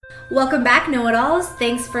Welcome back, know-it-alls.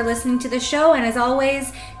 Thanks for listening to the show, and as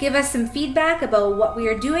always, give us some feedback about what we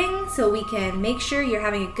are doing so we can make sure you're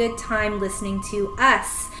having a good time listening to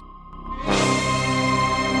us.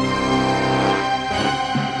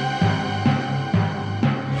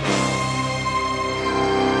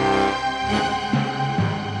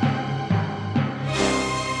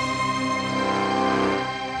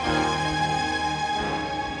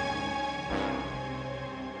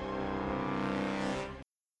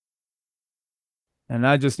 And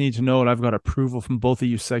I just need to know that I've got approval from both of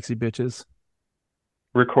you sexy bitches.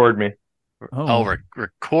 Record me. Oh,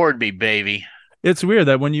 Record me, baby. it's weird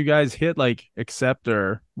that when you guys hit like accept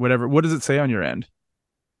or whatever, what does it say on your end?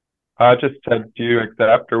 Just said, do you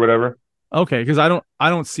accept or whatever? Okay, because I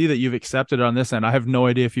don't see that you've accepted on this end. I have no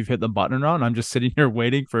idea if you've hit the button or not. I'm just sitting here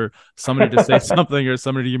waiting for somebody to say something or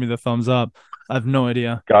somebody to give me the thumbs up. I have no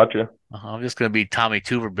idea. Gotcha. I'm just gonna be Tommy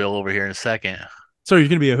Tuberville over here in a second. So you're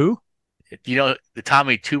gonna be a who? You know the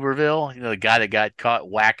Tommy Tuberville, the guy that got caught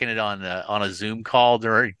whacking it on a Zoom call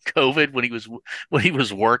during COVID when he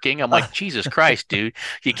was working. I'm like, Jesus Christ, dude,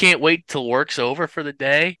 you can't wait till work's over for the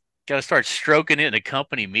day. Got to start stroking it in a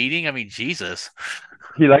company meeting. I mean, Jesus.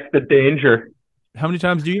 He likes the danger. How many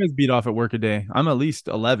times do you guys beat off at work a day? I'm at least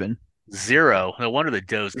 11. Zero. No wonder the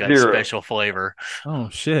dough's got Zero. special flavor. Oh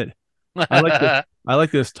shit. I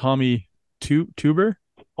like this Tommy Tuber.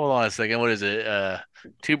 Hold on a second. What is it?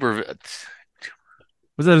 Tuber.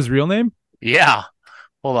 Was that his real name? Yeah.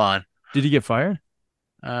 Hold on. Did he get fired?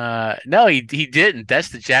 No, he didn't. That's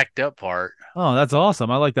the jacked up part. Oh, that's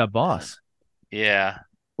awesome. I like that boss. Yeah.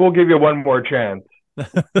 We'll give you one more chance.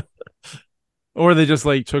 Or they just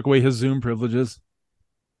like took away his Zoom privileges.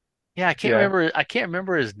 Yeah, I can't Yeah. remember. I can't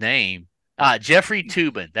remember his name. Jeffrey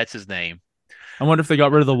Tubin. That's his name. I wonder if they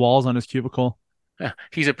got rid of the walls on his cubicle.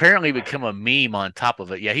 He's apparently become a meme on top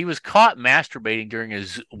of it. Yeah, he was caught masturbating during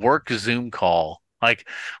his work Zoom call. Like,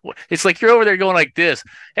 it's like you're over there going like this.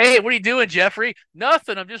 Hey, what are you doing, Jeffrey?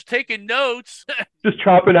 Nothing. I'm just taking notes. Just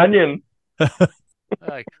chop an onion.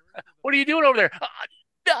 Like, what are you doing over there?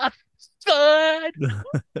 Nothing.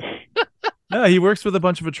 Yeah, he works with a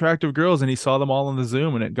bunch of attractive girls and he saw them all on the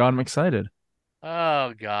Zoom and it got him excited.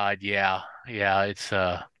 Oh God, yeah, yeah. It's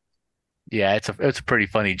a pretty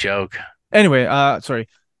funny joke. Anyway, sorry.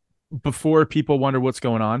 Before people wonder what's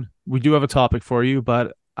going on, we do have a topic for you,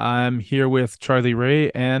 but I'm here with Charley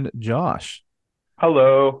Ray and Josh.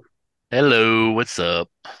 Hello. Hello, what's up?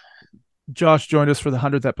 Josh joined us for the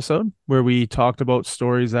 100th episode where we talked about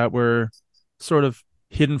stories that were sort of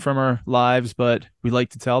hidden from our lives, but we like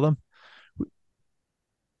to tell them.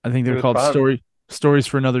 I think It they're was called fun. stories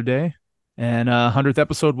for another day. And 100th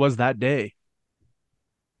episode was that day.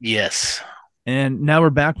 Yes. And now we're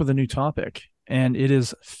back with a new topic, and it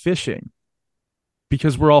is fishing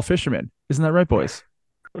because we're all fishermen. Isn't that right, boys?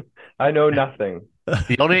 I know nothing.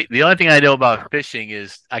 The only thing I know about fishing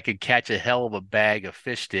is I could catch a hell of a bag of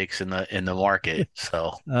fish sticks in the market.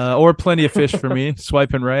 So Or plenty of fish for me.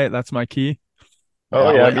 Swiping right. That's my key. Oh,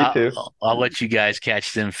 I'll yeah, let, me too. I'll let you guys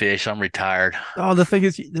catch them fish. I'm retired. Oh, the thing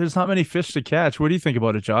is, there's not many fish to catch. What do you think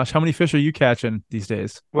about it, Josh? How many fish are you catching these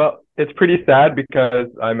days? Well, it's pretty sad because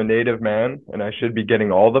I'm a native man and I should be getting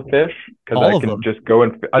all the fish because All I of can them. just go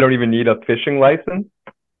and I don't even need a fishing license.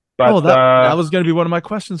 Oh, But that was going to be one of my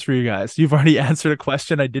questions for you guys. You've already answered a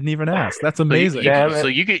question I didn't even ask. That's So amazing. damn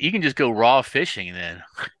it. you can just go raw fishing then.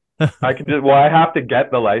 I can just, well, I have to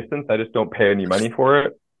get the license. I just don't pay any money for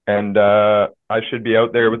it. And I should be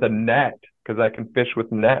out there with a net because I can fish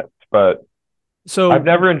with nets. But So, I've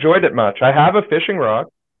never enjoyed it much. I have a fishing rod.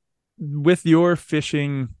 with your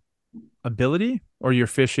fishing ability or your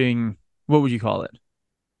fishing, what would you call it?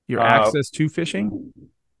 Your Uh, access to fishing,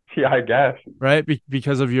 yeah, I guess. right?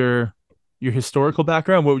 Because of your historical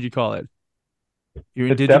background, what would you call it? Your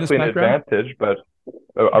It's indigenous definitely an background? advantage, but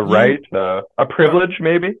a You, right, a privilege,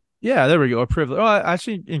 maybe. yeah, there we go. A privilege. Oh,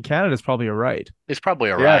 actually, in Canada, it's probably a right. It's probably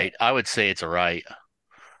a Yeah. right. I would say it's a right.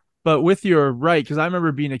 But with your right, because I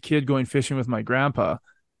remember being a kid going fishing with my grandpa,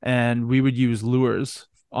 and we would use lures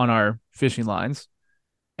on our fishing lines.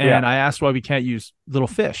 Yeah. And I asked why we can't use little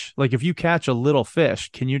fish. Like, if you catch a little fish,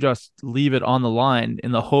 can you just leave it on the line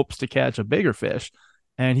in the hopes to catch a bigger fish?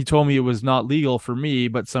 And he told me it was not legal for me,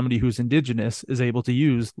 but somebody who's indigenous is able to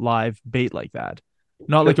use live bait like that.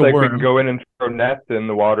 Not like Just a like we can worm. go in and throw nets in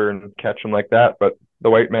the water and catch them like that, but the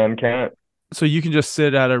white man can't. So you can just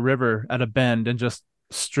sit at a river at a bend and just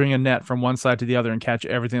string a net from one side to the other and catch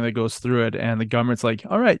everything that goes through it. And the government's like,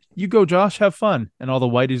 all right, you go, Josh, have fun. And all the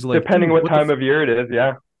whiteys are like, Depending dude, what what the time of year it is,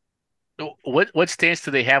 yeah. What stance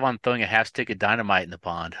do they have on throwing a half stick of dynamite in the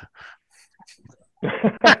pond? You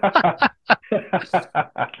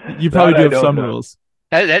That probably do I have don't some know. rules.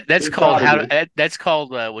 That's There's called gotta be. that's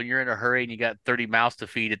called when you're in a hurry and you got 30 mouths to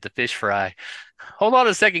feed at the fish fry. Hold on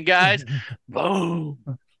a second, guys. Boom.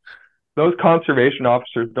 Those conservation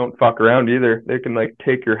officers don't fuck around either. They can like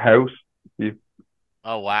take your house if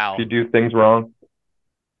Oh if you wow. do things wrong.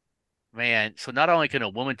 Man, so not only can a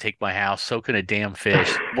woman take my house, so can a damn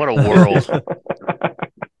fish. What a world.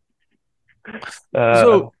 uh,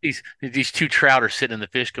 So These two trout are sitting in the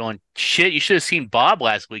fish going, shit, you should have seen Bob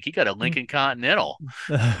last week. He got a Lincoln Continental.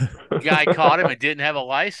 Guy caught him and didn't have a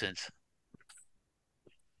license.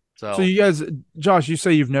 so So you guys, Josh, you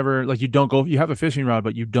say you've never like you don't go. You have a fishing rod,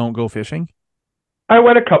 but you don't go fishing. I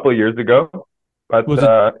went a couple of years ago, but Was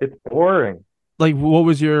it it's boring. like what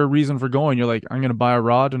was your reason for going? You're like, I'm gonna buy a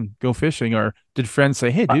rod and go fishing, or did friends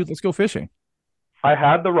say, hey, I, dude, let's go fishing? I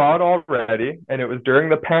had the rod already, and it was during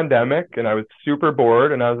the pandemic, and I was super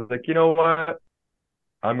bored, and I was like, you know what?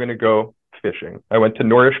 I'm gonna go fishing. I went to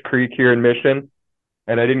Norrish Creek here in Mission,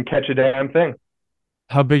 and I didn't catch a damn thing.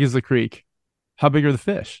 How big is the creek? How big are the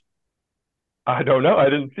fish? I don't know. I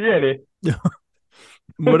didn't see any.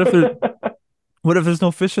 What if there what if there's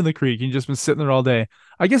no fish in the creek? You've just been sitting there all day.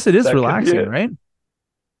 I guess it is That could be relaxing, it. right?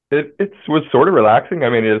 It was sort of relaxing. I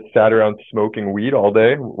mean, I just sat around smoking weed all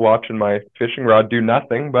day, watching my fishing rod do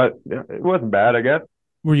nothing, but yeah, it wasn't bad, I guess.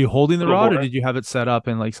 Were you holding A the little rod or boring. did you have it set up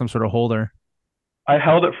in like some sort of holder? I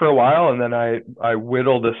held it for a while, and then I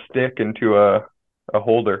whittled a stick into a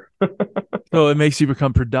holder. So it makes you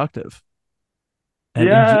become productive and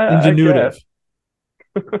Yeah, I guess. ingenuitive.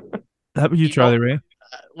 How about you, you know, Charlie Ray?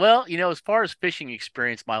 well, as far as fishing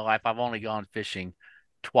experience in my life, I've only gone fishing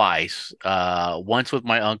twice. Once with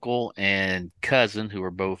my uncle and cousin, who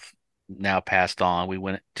are both now passed on. We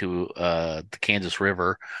went to the Kansas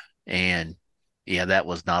River, and yeah, that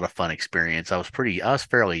was not a fun experience. I was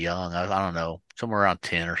fairly young. I don't know, somewhere around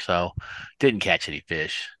 10 or so. Didn't catch any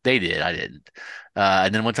fish. They did, I didn't.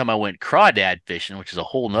 And then one time I went crawdad fishing, which is a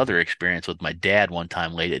whole nother experience with my dad one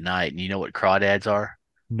time late at night. And you know what crawdads are?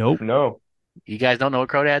 Nope. No, You guys don't know what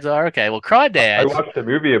crawdads are? Okay, well, I crawdads. watched a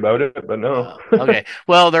movie about it, but no. Okay,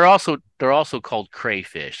 well, they're also called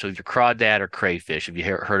crayfish. So either crawdad or crayfish, if you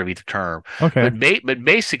heard of either term. Okay. But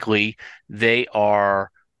basically, they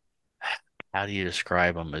are. How do you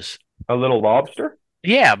describe them as? A little lobster?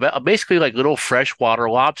 Yeah, but basically like little freshwater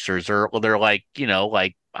lobsters, or well, they're like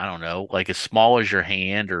like I don't know, like as small as your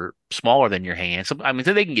hand or smaller than your hand. So I mean,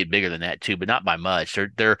 so they can get bigger than that too, but not by much.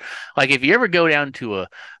 They're like if you ever go down to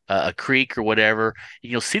a creek or whatever,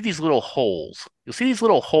 you'll see these little holes. You'll see these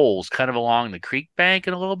little holes kind of along the creek bank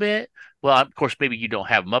and a little bit. Well, of course, maybe you don't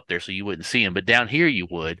have them up there, so you wouldn't see them, but down here you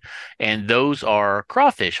would, and those are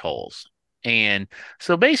crawfish holes. And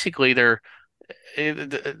so basically, they're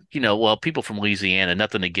well, people from Louisiana,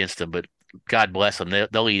 nothing against them, but God bless them,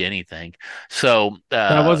 they'll eat anything. So,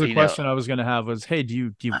 That was a question I was going to have was, hey, do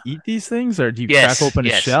you eat these things or do you crack yes, open a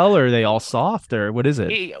yes. shell or are they all soft or what is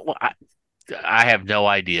it? Well, I have no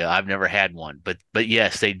idea. I've never had one, but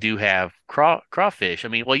yes, they do have crawfish. I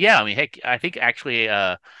mean, well, yeah. I mean, heck, I think actually,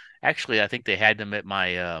 I think they had them at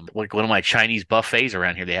my like one of my Chinese buffets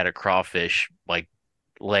around here. They had a crawfish like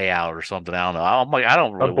layout or something. I don't know. I'm like, I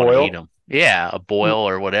don't A really want to eat boil? them. Yeah, a boil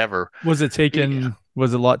or whatever. Was it Yeah.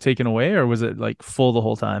 was a lot taken away or was it like full the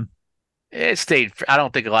whole time? It stayed. I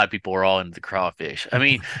don't think a lot of people are all into the crawfish. I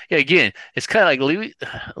mean, yeah, again, it's kind of like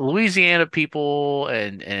Louisiana people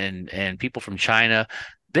and people from China.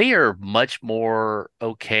 They are much more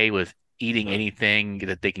okay with eating anything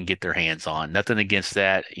that they can get their hands on. Nothing against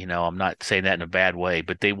that. I'm not saying that in a bad way,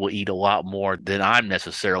 but they will eat a lot more than I'm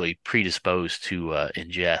necessarily predisposed to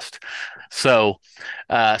ingest. So,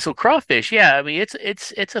 so crawfish, yeah, I mean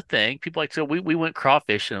it's a thing. People like so we went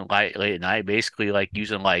crawfishing late at night, basically like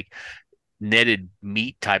using like netted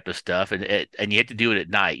meat type of stuff, and you had to do it at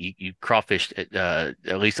night. You crawfish at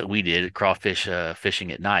least we did crawfish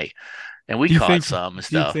fishing at night, and we Do you caught think some and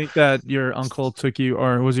do you stuff. think that your uncle took you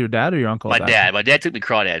or was it your dad or your uncle My at that point? dad, my dad took me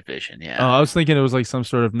crawdad fishing. Oh, Yeah, I was thinking it was like some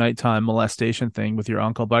sort of nighttime molestation thing with your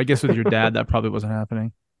uncle, but I guess with your dad that probably wasn't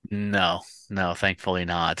happening. no, no, thankfully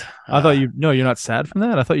not. I thought no, you're not sad from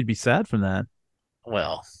that. I thought you'd be sad from that.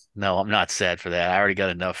 Well, no, I'm not sad for that. I already got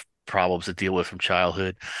enough problems to deal with from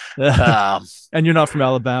childhood. Um, And you're not from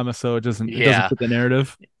Alabama, so it doesn't yeah, fit the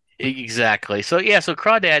narrative. exactly. So yeah, so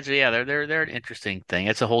crawdads, yeah, they're an interesting thing.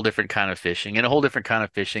 It's a whole different kind of fishing, and a whole different kind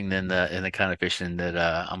of fishing than the kind of fishing that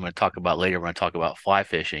I'm going to talk about later when I talk about fly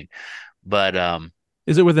fishing. But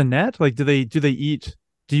Is it with a net? Like do they eat?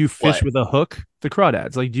 Do you fish what? with a hook? The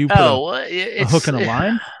crawdads, like do you put Oh, a hook and a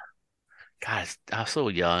line God, I'm so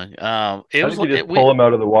young. It I was think you like just pull them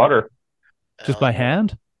out of the water. just by well,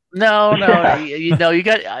 hand? No, Yeah. you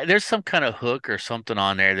got there's some kind of hook or something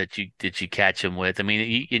on there that you catch them with. I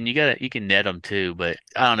mean, and you can net them too, but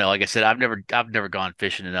I don't know. Like I said, I've never gone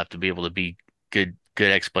fishing enough to be able to be good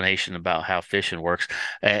explanation about how fishing works.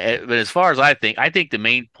 But as far as I think the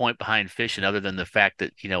main point behind fishing, other than the fact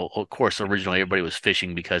that of course, originally everybody was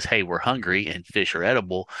fishing because hey, we're hungry and fish are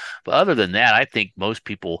edible. But other than that, I think most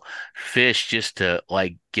people fish just to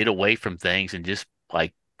like get away from things and just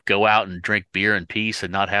like go out and drink beer in peace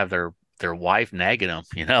and not have their wife nagging them.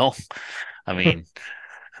 I mean,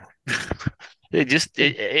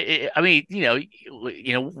 I mean,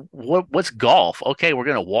 what's golf? Okay, we're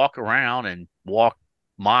gonna walk around and walk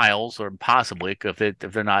miles or possibly if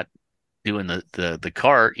they're not doing the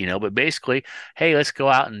cart, but basically, hey, let's go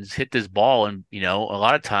out and hit this ball. And a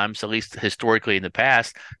lot of times, at least historically in the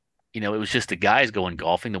past, it was just the guys going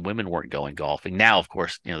golfing. The women weren't going golfing. Now, of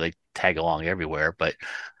course, they tag along everywhere, but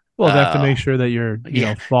Well, they have to make sure that you're,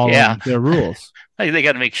 yeah, following their rules. they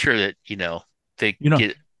got to make sure that they You know,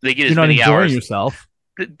 they get you're as not many enjoying hours. yourself.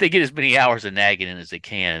 They get as many hours of nagging in as they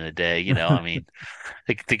can in a day. I mean,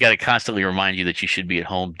 they got to constantly remind you that you should be at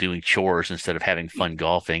home doing chores instead of having fun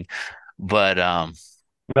golfing. But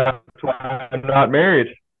That's why I'm not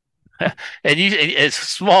married. it's a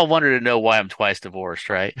small wonder to know why I'm twice divorced,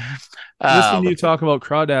 right? Listening to you talk about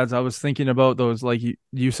crawdads, I was thinking about those, like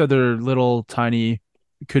you said, they're little tiny,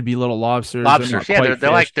 could be little lobsters. Lobsters, they're yeah, not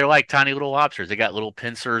quite they're like tiny little lobsters. They got little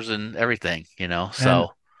pincers and everything, And So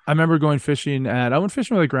I remember going fishing I went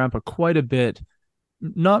fishing with my grandpa quite a bit.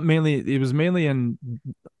 Not mainly, it was mainly in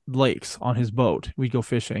lakes on his boat. We'd go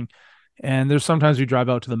fishing. And there's sometimes we drive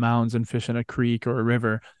out to the mountains and fish in a creek or a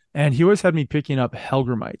river. And he always had me picking up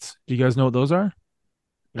Hellgrammites. Do you guys know what those are?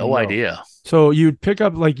 no idea. So you'd pick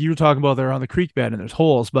up, like you were talking about, they're on the creek bed and there's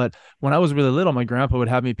holes. But when I was really little, my grandpa would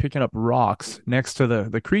have me picking up rocks next to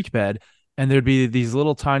the creek bed. And there'd be these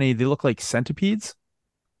little tiny, they look like centipedes.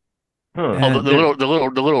 Huh. Oh, And the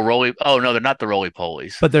little roly. Oh no, they're not the roly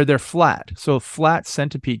polies. but they're flat. So flat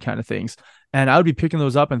centipede kind of things. And I would be picking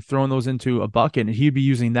those up and throwing those into a bucket, and he'd be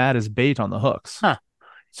using that as bait on the hooks. Huh.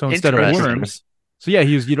 So instead of Interesting. worms. So yeah,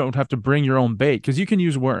 you don't have to bring your own bait because you can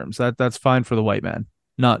use worms. That's fine for the white man.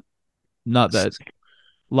 Not that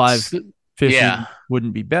live S- fishing Yeah.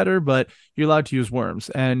 wouldn't be better, but you're allowed to use worms.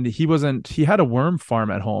 And he had a worm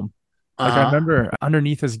farm at home. Like I Uh-huh. remember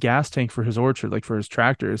underneath his gas tank for his orchard, like for his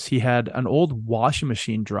tractors, he had an old washing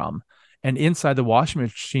machine drum. And inside the washing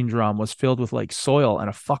machine drum was filled with like soil and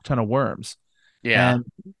a fuck ton of worms. Yeah. And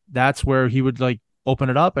that's where he would like open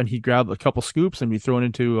it up and he'd grab a couple scoops and we'd throw it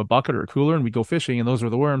into a bucket or a cooler and we'd go fishing. And those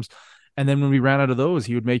were the worms. And then when we ran out of those,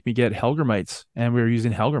 he would make me get Hellgrammites, and we were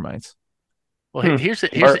using Hellgrammites. Well, Hmm. here's an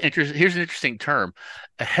interesting term.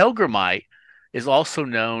 A Hellgrammite is also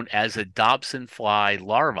known as a Dobson fly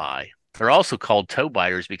larvae. They're also called toe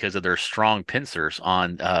biters because of their strong pincers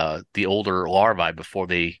on the older larvae before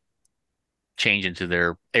they change into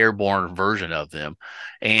their airborne version of them.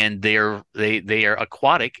 And they are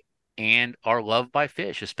aquatic and are loved by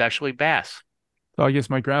fish, especially bass. So I guess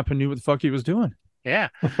my grandpa knew what the fuck he was doing. Yeah.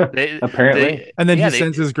 They, Apparently. And then yeah, he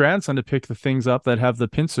sends his grandson to pick the things up that have the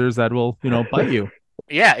pincers that will, bite you.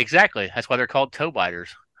 yeah, exactly. That's why they're called toe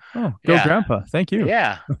biters. Oh, go Yeah. grandpa. Thank you.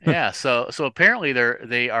 Yeah, yeah. So apparently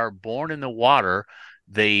they are born in the water.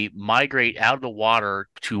 They migrate out of the water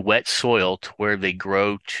to wet soil to where they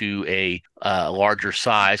grow to a larger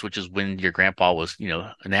size, which is when your grandpa was,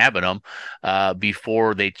 nabbing them,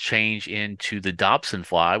 before they change into the Dobson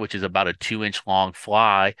fly, which is about a 2-inch long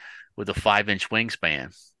fly with a 5-inch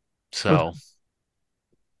wingspan. So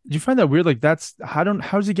Did you find that weird? Like how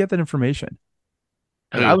does he get that information?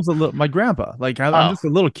 Like, who? I was my grandpa, like I'm Oh. just a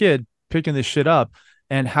little kid picking this shit up.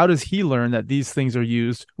 And how does he learn that these things are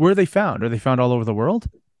used? Where are they found? Are they found all over the world?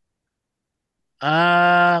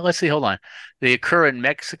 Let's see. Hold on. They occur in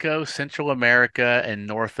Mexico, Central America, and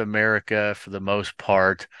North America for the most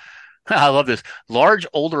part. I love this. Large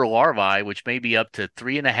older larvae, which may be up to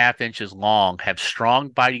 3.5 inches long, have strong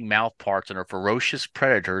biting mouth parts and are ferocious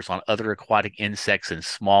predators on other aquatic insects and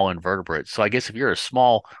small invertebrates. So I guess if you're a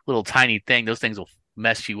small, little, tiny thing, those things will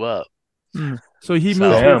mess you up. So he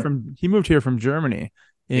So- moved here from Germany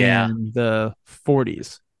in Yeah. the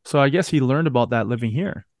 40s. So I guess he learned about that living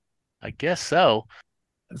here. I guess so.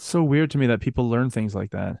 It's so weird to me that people learn things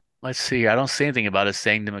like that. Let's see. I don't see anything about us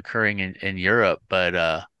saying them occurring in Europe, but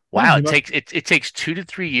Yeah, wow, he it takes 2 to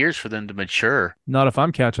 3 years for them to mature. Not if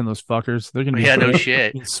I'm catching those fuckers. They're gonna be Yeah, no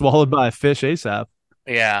shit. being swallowed by a fish ASAP.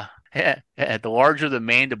 Yeah. The larger the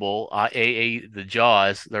mandible, the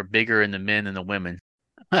jaws, they're bigger in the men than the women.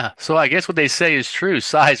 So I guess what they say is true.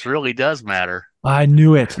 Size really does matter. I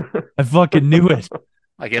knew it. I fucking knew it.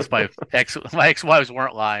 I guess my ex-wives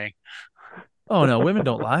weren't lying. Oh no, women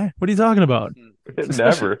don't lie. What are you talking about?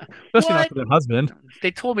 Especially, Never. especially not What? to their husband.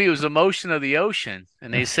 They told me it was the motion of the ocean,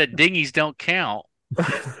 and they said dinghies don't count.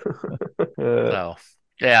 So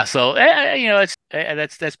yeah, so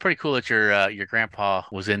it's that's pretty cool that your grandpa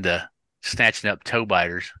was into snatching up toe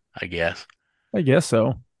biters, I guess. I guess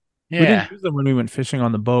so. We Yeah. didn't use them when we went fishing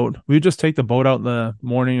on the boat. We would just take the boat out in the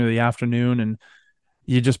morning or the afternoon, and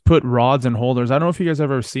you just put rods and holders. I don't know if you guys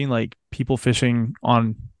ever seen like people fishing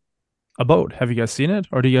on a boat. Have you guys seen it,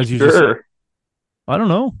 or do you guys usually? Sure. I don't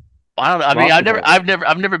know. I don't know. I mean, Lots of them.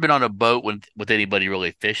 I've never been on a boat with anybody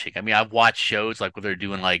really fishing. I mean, I've watched shows like where they're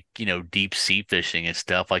doing like, deep sea fishing and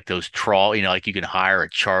stuff like those trawl, like you can hire a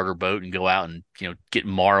charter boat and go out and, get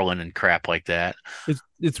marlin and crap like that.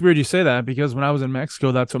 It's weird you say that because when I was in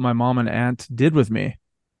Mexico, that's what my mom and aunt did with me.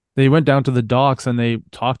 They went down to the docks and they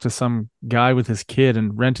talked to some guy with his kid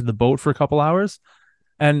and rented the boat for a couple hours.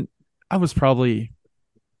 And I was probably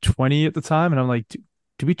 20 at the time, and I'm like,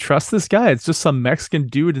 do we trust this guy? It's just some Mexican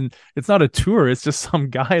dude, and it's not a tour. It's just some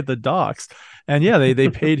guy at the docks. And yeah, they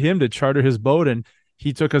paid him to charter his boat, and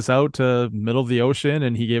he took us out to middle of the ocean,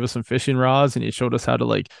 and he gave us some fishing rods, and he showed us how to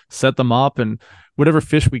like set them up, and whatever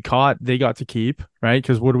fish we caught, they got to keep, right?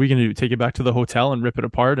 Because what are we going to do? Take it back to the hotel and rip it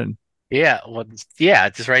apart? And Yeah, well, yeah,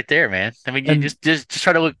 it's just right there, man. I mean, you And- just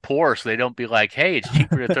try to look poor so they don't be like, hey, it's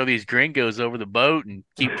cheaper to throw these gringos over the boat and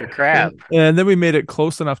keep their crap. And then we made it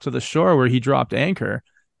close enough to the shore where he dropped anchor.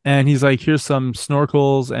 And he's like, here's some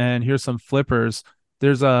snorkels and here's some flippers.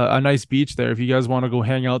 There's a nice beach there. If you guys want to go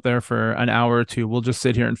hang out there for an hour or two, we'll just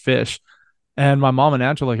sit here and fish. And my mom and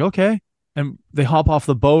aunt are like, okay. And they hop off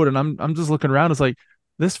the boat, and I'm just looking around. It's like,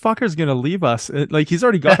 this fucker's gonna leave us. Like, he's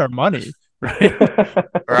already got our money, right? We're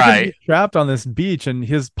gonna Right. be trapped on this beach, and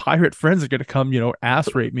his pirate friends are gonna come,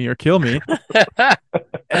 ass rape me or kill me.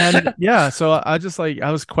 And yeah, so I just like,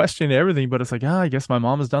 I was questioning everything, but it's like, I guess my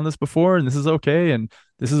mom has done this before, and this is okay, and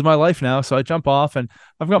this is my life now. So I jump off, and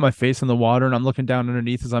I've got my face in the water, and I'm looking down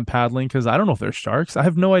underneath as I'm paddling because I don't know if there's sharks. I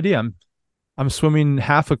have no idea. I'm swimming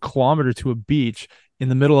half a kilometer to a beach in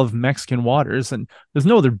the middle of Mexican waters, and there's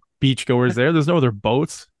no other beachgoers there. There's no other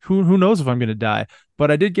boats. Who knows if I'm gonna die? But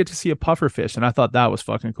I did get to see a puffer fish, and I thought that was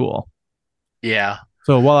fucking cool. Yeah.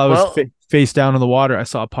 So while I was Well- face down in the water, I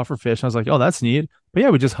saw a puffer fish. And I was like, oh, that's neat. But yeah,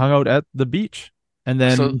 we just hung out at the beach, and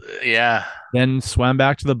then So yeah. then swam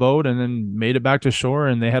back to the boat, and then made it back to shore.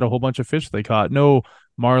 And they had a whole bunch of fish they caught. No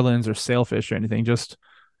marlins or sailfish or anything. Just,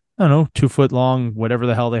 I don't know, 2 foot long, whatever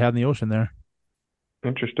the hell they had in the ocean there.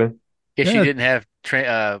 Interesting. Guess Yeah. you didn't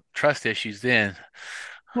have trust issues then.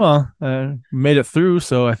 Well, made it through,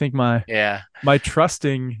 so I think my Yeah.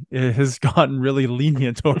 trusting has gotten really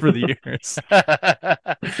lenient over the years.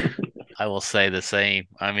 I will say the same.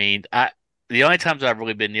 I mean, the only times I've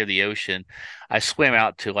really been near the ocean, I swam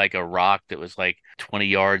out to like a rock that was like 20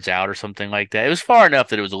 yards out or something like that. It was far enough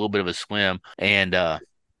that it was a little bit of a swim, and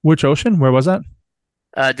Which ocean? Where was that?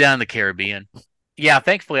 down in the Caribbean. Yeah,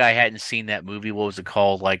 thankfully I hadn't seen that movie. What was it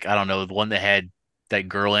called? Like, I don't know, the one that had that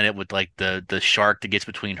girl in it with like the shark that gets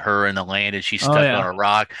between her and the land, and she's Oh, stuck yeah. on a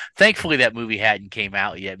rock. Thankfully that movie hadn't came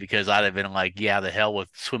out yet, because I'd have been like, yeah, the hell with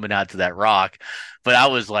swimming out to that rock. But I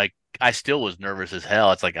was like, I still was nervous as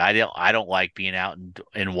hell. It's like I don't like being out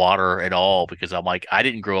in water at all, because I'm like, I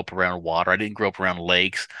didn't grow up around water. I didn't grow up around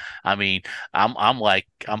lakes. I mean, I'm like,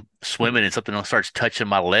 I'm swimming and something starts touching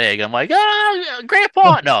my leg. I'm like,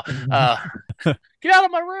 Grandpa, no, get out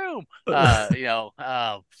of my room.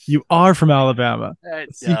 You are from Alabama.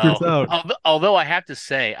 Secret's No. out. Although I have to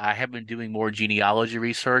say, I have been doing more genealogy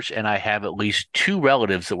research, and I have at least 2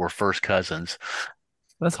 relatives that were first cousins.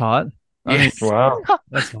 That's hot. I mean, Wow.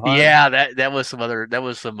 that's hot. Yeah, that was some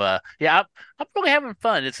yeah, I'm really having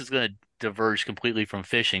fun. This is going to diverge completely from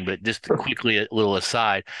fishing, but just quickly, a little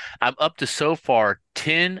aside, I'm up to so far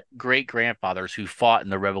 10 great grandfathers who fought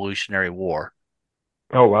in the Revolutionary War.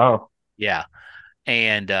 Oh, wow. Yeah.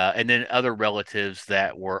 And then other relatives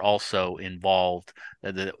that were also involved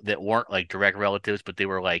that weren't like direct relatives, but they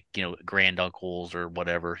were like, granduncles or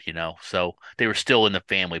whatever, so they were still in the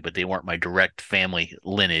family, but they weren't my direct family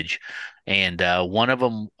lineage. And one of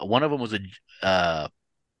them was a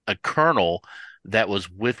colonel that was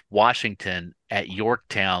with Washington at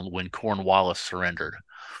Yorktown when Cornwallis surrendered.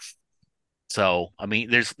 So, I mean,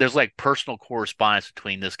 there's like personal correspondence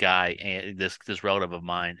between this guy and this relative of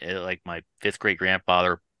mine, like my 5th great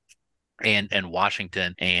grandfather and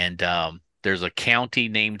Washington. And there's a county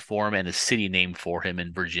named for him and a city named for him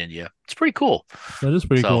in Virginia. It's pretty cool. That is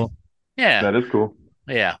pretty cool. Yeah. That is cool.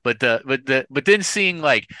 Yeah. But then seeing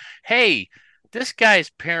like, hey, this guy's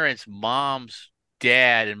parents, mom's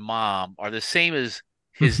dad and mom are the same as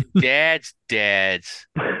his dad's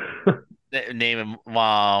name and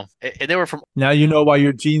mom, and they were from. Now you know why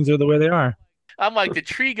your genes are the way they are. I'm like, the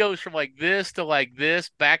tree goes from like this to like this,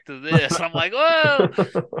 back to this. I'm like, whoa,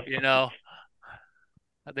 you know.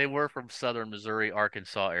 They were from southern Missouri,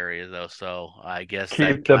 Arkansas area though, so I guess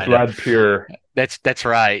Keep the blood pure. That's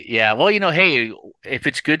right. Yeah. Well, hey, if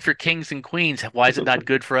it's good for kings and queens, why is it not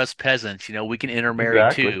good for us peasants? We can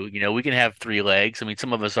intermarry too. We can have 3 legs. I mean,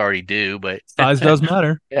 some of us already do, but size does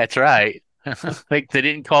matter. That's right. Like they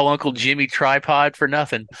didn't call Uncle Jimmy Tripod for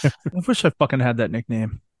nothing. I wish I fucking had that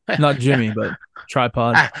nickname. Not Jimmy, but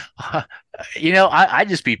Tripod. I'd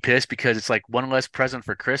just be pissed because it's like one less present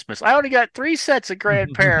for Christmas. I only got 3 sets of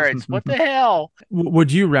grandparents. What the hell?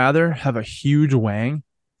 Would you rather have a huge wang,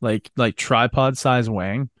 like tripod size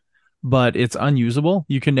wang, but it's unusable?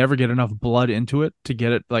 You can never get enough blood into it to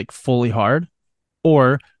get it like fully hard.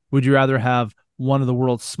 Or would you rather have one of the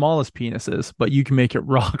world's smallest penises, but you can make it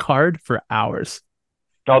rock hard for hours?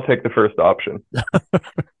 I'll take the first option.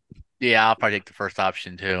 Yeah, I'll probably take the first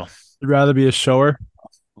option too. You'd rather be a shower?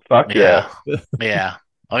 Fuck yeah. Yeah.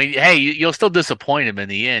 I mean, hey, you'll still disappoint him in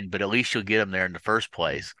the end, but at least you'll get him there in the first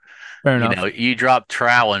place. Fair enough. You drop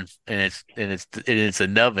trowel and it's a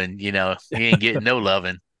nubbin. He ain't getting no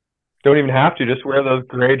loving. Don't even have to. Just wear those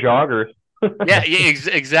gray joggers. Yeah,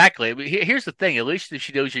 exactly. I mean, here's the thing. At least if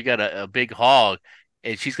she knows you got a big hog,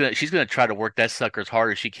 and she's gonna try to work that sucker as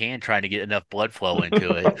hard as she can, trying to get enough blood flow into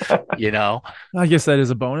it. I guess that is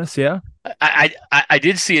a bonus. Yeah. I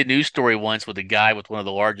did see a news story once with a guy with one of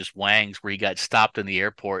the largest wangs where he got stopped in the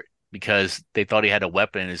airport because they thought he had a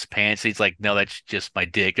weapon in his pants. He's like, no, that's just my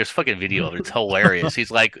dick. There's fucking video of it. It's hilarious. He's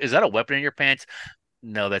like, is that a weapon in your pants?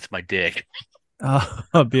 No, that's my dick.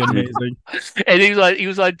 That'd be amazing. And he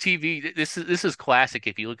was on TV. This is classic.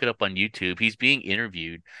 If you look it up on YouTube, he's being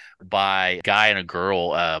interviewed by a guy and a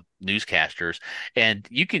girl, newscasters, and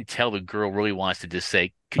you can tell the girl really wants to just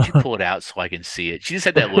say, could you pull it out so I can see it? She just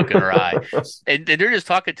had that look in her eye. And they're just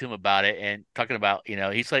talking to him about it and talking about,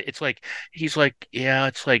 he's like, yeah,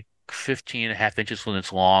 it's like 15.5 inches when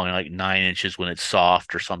it's long and like 9 inches when it's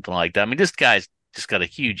soft or something like that. I mean, this guy's just got a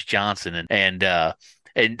huge Johnson and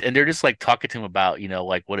they're just like talking to him about,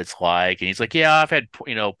 like what it's like. And he's like, yeah, I've had,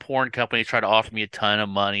 porn companies try to offer me a ton of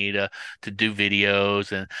money to do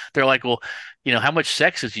videos. And they're like, well, how much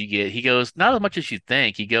sex does you get? He goes, not as much as you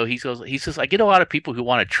think. He says, I get a lot of people who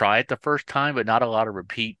want to try it the first time, but not a lot of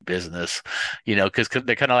repeat business, because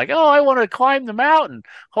they're kind of like, oh, I want to climb the mountain.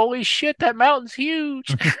 Holy shit, that mountain's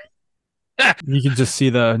huge. You can just see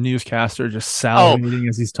the newscaster just salivating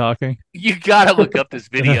as he's talking. You gotta look up this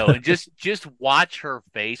video and just watch her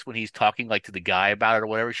face when he's talking like to the guy about it or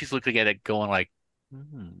whatever. She's looking at it going like,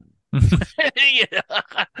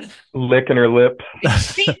 licking her lips.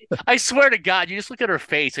 I swear to God, you just look at her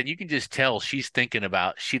face and you can just tell she's thinking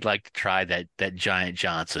about she'd like to try that giant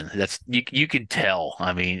Johnson. That's you can tell.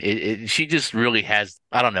 I mean, she just really has.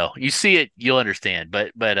 I don't know. You see it, you'll understand.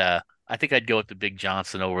 But I think I'd go with the big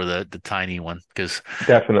Johnson over the tiny one because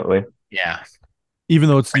definitely. Yeah. Even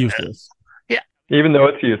though it's useless. Yeah. Even though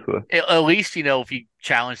it's useless. At least, if you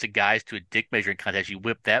challenge the guys to a dick measuring contest, you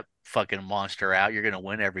whip that fucking monster out, you're going to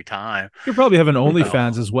win every time. You probably have an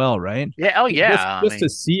OnlyFans as well, right? Yeah. Oh, yeah. Just to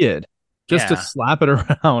see it. Just to slap it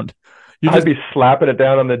around. I'd be slapping it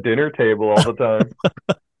down on the dinner table all the time.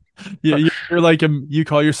 Yeah, you're like you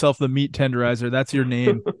call yourself the meat tenderizer. That's your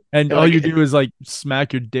name, and all you do is like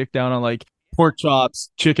smack your dick down on like pork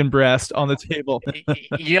chops, chicken breast on the table.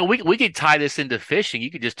 We could tie this into fishing.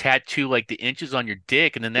 You could just tattoo like the inches on your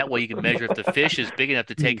dick, and then that way you can measure if the fish is big enough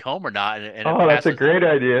to take home or not. And that's a great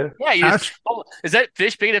idea. Yeah, is that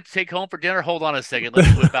fish big enough to take home for dinner? Hold on a second.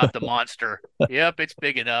 Let's whip out the monster. Yep, it's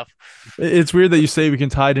big enough. It's weird that you say we can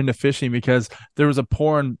tie it into fishing because there was a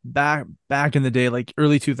porn back in the day, like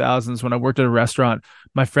early 2000s, when I worked at a restaurant.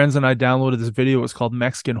 My friends and I downloaded this video. It was called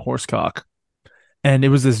Mexican Horsecock. And it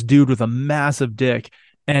was this dude with a massive dick,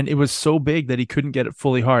 and it was so big that he couldn't get it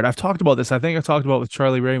fully hard. I've talked about this. I think I talked about it with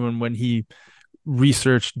Charley Ray when he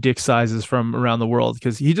researched dick sizes from around the world,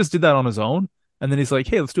 because he just did that on his own. And then he's like,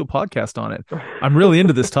 hey, let's do a podcast on it. I'm really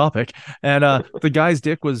into this topic. And the guy's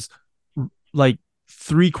dick was like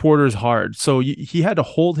 3/4 hard. So he had to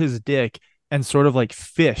hold his dick and sort of like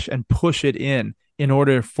fish and push it in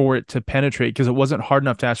order for it to penetrate, because it wasn't hard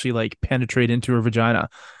enough to actually like penetrate into her vagina.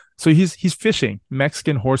 So he's fishing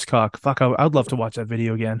Mexican horsecock. Fuck, I'd love to watch that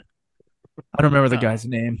video again. I don't remember the guy's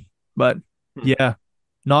name, but yeah,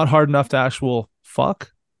 not hard enough to actual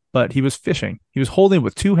fuck, but he was fishing. He was holding it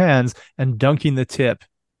with 2 hands and dunking the tip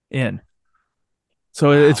in.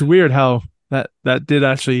 So it's weird how that did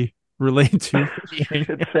actually relate to fishing.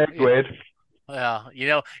 It segued.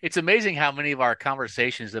 Well, it's amazing how many of our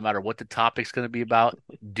conversations, no matter what the topic's going to be about,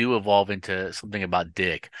 do evolve into something about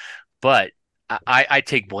dick. But I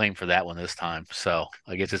take blame for that one this time, so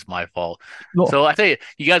I guess it's my fault. Well, So I tell you,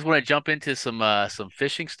 you guys want to jump into some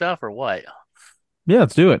fishing stuff or what? yeah,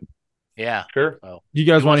 let's do it. Yeah. Sure. So Do you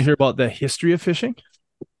guys who want to wants? hear about the history of fishing?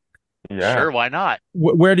 Yeah. Sure, why not?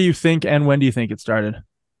 Where do you think and when do you think it started?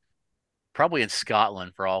 Probably in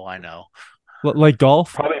Scotland, for all I know. Like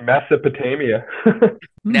golf? Probably Mesopotamia.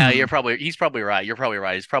 Now Hmm. he's probably right. You're probably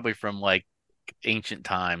right. It's probably from like ancient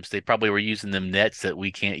times. They probably were using them nets that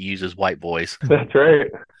we can't use as white boys. That's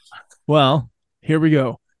right. Well, here we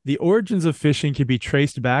go. The origins of fishing can be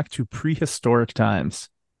traced back to prehistoric times.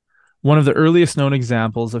 One of the earliest known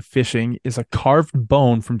examples of fishing is a carved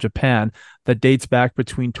bone from Japan that dates back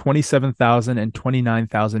between 27,000 and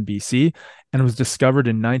 29,000 BC and was discovered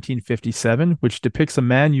in 1957, which depicts a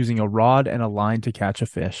man using a rod and a line to catch a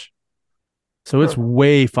fish. So it's Huh.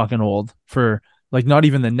 way fucking old for like not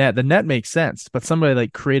even the net. The net makes sense, but somebody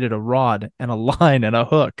like created a rod and a line and a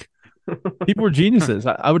hook. People were geniuses.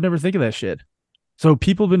 I would never think of that shit. So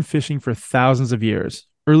people have been fishing for thousands of years.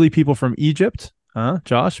 Early people from Egypt,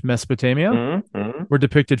 Josh, Mesopotamia, Mm-hmm. were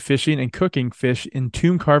depicted fishing and cooking fish in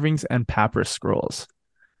tomb carvings and papyrus scrolls.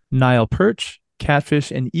 Nile perch,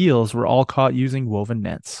 catfish, and eels were all caught using woven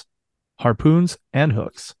nets, harpoons, and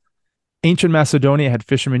hooks. Ancient Macedonia had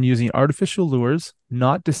fishermen using artificial lures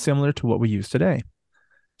not dissimilar to what we use today.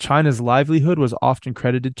 China's livelihood was often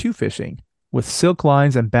credited to fishing, with silk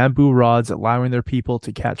lines and bamboo rods allowing their people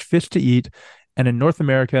to catch fish to eat. And in North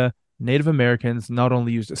America, Native Americans not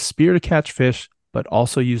only used a spear to catch fish, but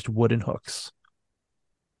also used wooden hooks.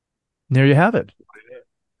 And there you have it.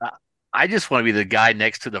 I just want to be the guy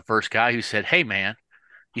next to the first guy who said, "Hey, man,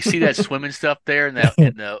 you see that swimming stuff there, and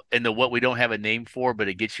the what we don't have a name for, but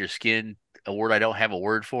it gets your skin a word I don't have a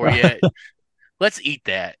word for yet. Let's eat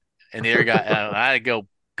that." And the other guy, I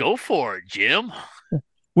go for it, Jim.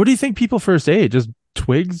 What do you think people first ate? Just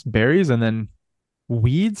twigs, berries, and then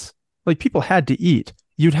weeds? Like people had to eat.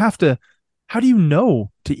 You'd have to. How do you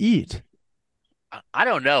know to eat? I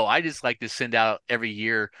don't know. I just like to send out every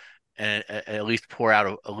year and at least pour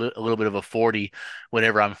out a little bit of a 40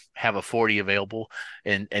 whenever I have a 40 available,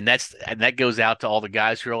 and that goes out to all the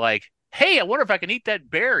guys who are like, "Hey, I wonder if I can eat that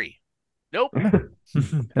berry." Nope. And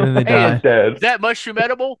then they Hey, die. Dead. is that mushroom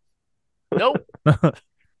edible? Nope.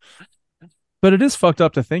 But it is fucked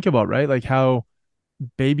up to think about, right? Like how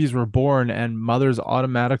babies were born and mothers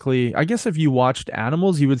automatically, I guess if you watched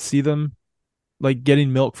animals, you would see them like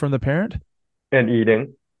getting milk from the parent. And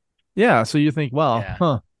eating. Yeah. So you think, well,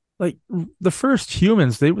 Yeah. like the first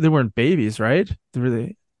humans, they weren't babies, right? They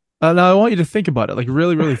really. Now I want you to think about it, like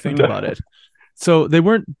really, really think No. about it. So they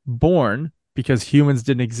weren't born because humans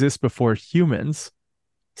didn't exist before humans.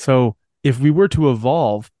 So if we were to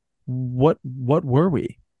evolve, what were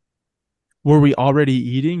we? Were we already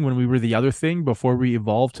eating when we were the other thing before we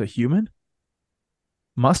evolved to human?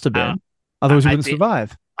 Must have I, been. Otherwise, we I wouldn't think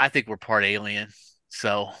survive. I think we're part alien.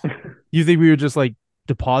 So You think we were just like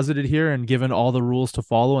deposited here and given all the rules to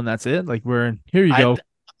follow, and that's it? Like here you I go.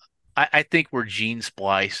 I think we're gene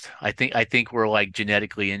spliced. I think we're like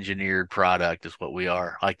genetically engineered product is what we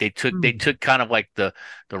are. Like they took kind of like the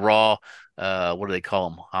raw what do they call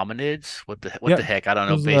them? Hominids? What Yeah. the heck? I don't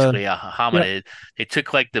know. Those Basically a yeah. hominid. They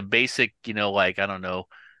took like the basic, like I don't know,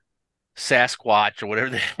 Sasquatch or whatever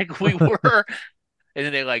the heck we were, and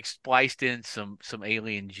then they like spliced in some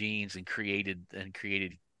alien genes and created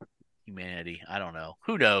humanity. I don't know.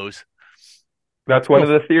 Who knows? That's one of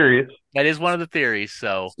the theories. That is one of the theories.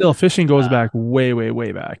 So Still, fishing goes uh back way, way,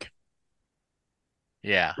 way back.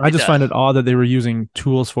 yeah, I it just does. find it odd that they were using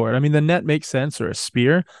tools for it. I mean, the net makes sense or a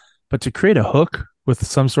spear, but to create a hook with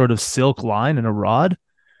some sort of silk line and a rod,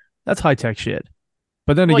 that's high tech shit.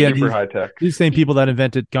 But then Well, again, Super high tech. these same people that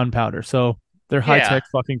invented gunpowder, so they're high yeah. tech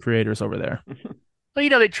fucking creators over there.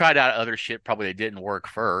 Well, they tried out other shit probably that didn't work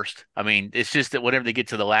first. I mean, it's just that whenever they get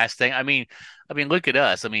to the last thing, I mean, look at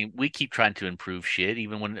us. I mean, we keep trying to improve shit,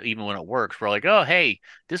 even when it works. We're like, oh, hey,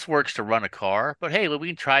 this works to run a car, but hey, look, we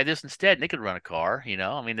can try this instead, and they could run a car.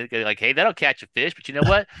 I mean, they're like, hey, that'll catch a fish, but you know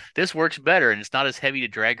what? This works better, and it's not as heavy to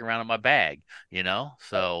drag around in my bag.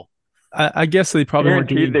 So I guess they probably weren't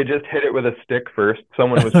Guaranteed doing. they just hit it with a stick first.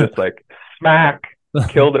 Someone was just like, smack,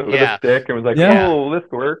 killed it with a yeah, stick and was like, Yeah. oh, this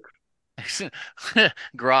works.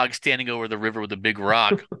 Grog standing over the river with a big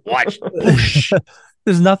rock. Watch, whoosh.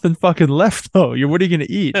 There's nothing fucking left though. What are you gonna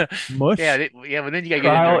eat? Mush? Yeah, but then you gotta get in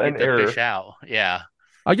there Trial and and get the error. fish out. Yeah.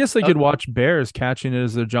 I guess they Oh, could watch bears catching it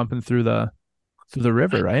as they're jumping through the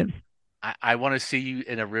river, right? I want to see you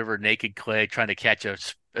in a river naked, Clay, trying to catch a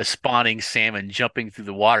spawning salmon jumping through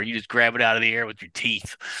the water. You just grab it out of the air with your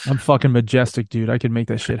teeth. I'm fucking majestic, dude. I could make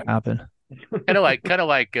that shit happen. Kind of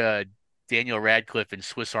like Daniel Radcliffe in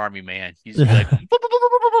Swiss Army Man. He's like,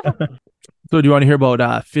 So do you want to hear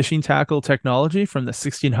about fishing tackle technology from the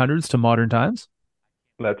 1600s to modern times?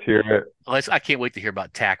 Let's hear it. I can't wait to hear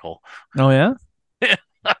about tackle. Oh, yeah?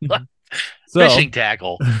 So, Fishing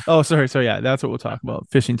tackle. Oh, sorry. So, yeah, that's what we'll talk about.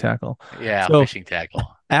 Fishing tackle. Yeah, So, fishing tackle.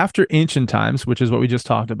 after ancient times, which is what we just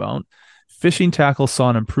talked about, fishing tackle saw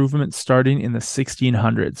an improvement starting in the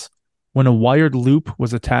 1600s when a wired loop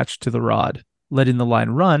was attached to the rod, letting the line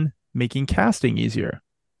run, making casting easier.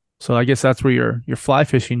 So I guess that's where your fly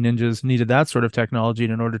fishing ninjas needed that sort of technology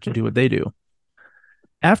in order to do what they do.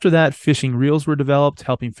 After that, fishing reels were developed,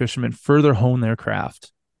 helping fishermen further hone their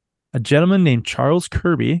craft. A gentleman named Charles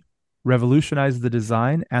Kirby revolutionized the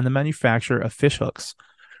design and the manufacture of fish hooks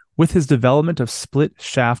with his development of split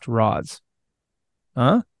shaft rods.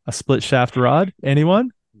 A split shaft rod?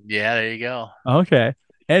 Anyone? Yeah, there you go. Okay.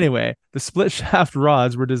 Anyway, the split shaft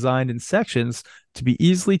rods were designed in sections to be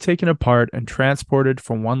easily taken apart and transported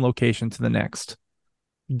from one location to the next.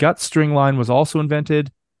 Gut string line was also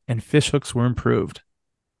invented, and fish hooks were improved.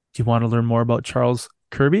 Do you want to learn more about Charles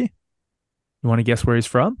Kirby? You want to guess where he's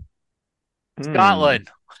from? Scotland.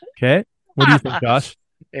 Okay. What do you think, Josh?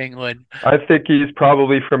 England. I think he's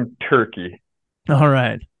probably from Turkey. All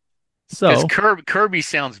right. So Kirby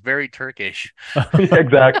sounds very Turkish.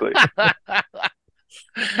 Exactly.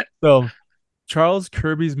 So Charles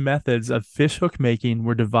Kirby's methods of fishhook making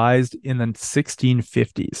were devised in the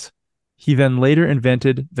 1650s. He then later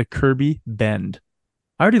invented the Kirby Bend.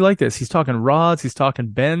 I already like this. He's talking rods. He's talking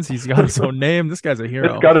bends. He's got his own name. This guy's a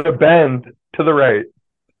hero. It's got a bend to the right.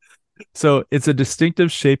 So it's a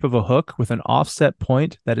distinctive shape of a hook with an offset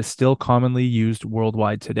point that is still commonly used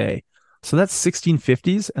worldwide today. So that's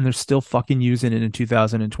 1650s, and they're still fucking using it in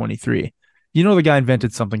 2023. You know the guy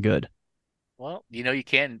invented something good. Well, you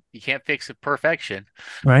can't fix it perfection.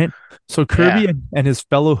 Right? So Kirby and his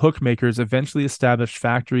fellow hook makers eventually established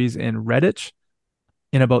factories in Redditch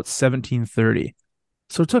in about 1730.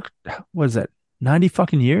 So it took, what is that, 90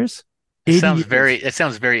 fucking years? It sounds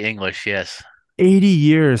very English, yes. 80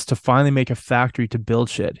 years to finally make a factory to build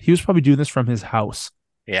shit. He was probably doing this from his house.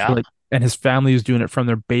 Yeah. And his family was doing it from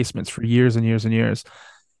their basements for years and years and years.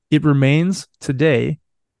 It remains today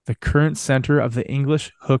the current center of the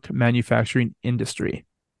English hook manufacturing industry.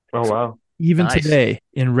 Oh, wow. Even today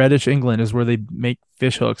in Redditch, England is where they make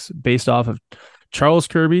fish hooks based off of Charles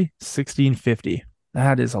Kirby, 1650.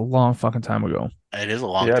 That is a long fucking time ago. It is a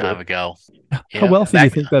long time ago. How wealthy do you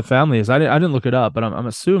think that family is? I didn't look it up, but I'm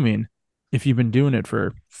assuming if you've been doing it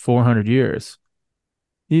for 400 years,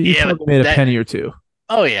 you probably made a penny or two.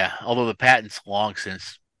 Oh, yeah. Although the patent's long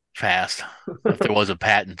since passed. If there was a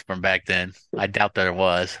patent from back then, I doubt there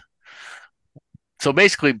was. So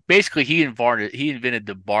basically, he invented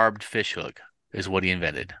the barbed fish hook, is what he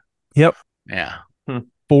invented. Yep. Yeah.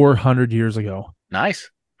 400 years ago. Nice.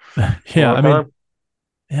 Yeah, I mean,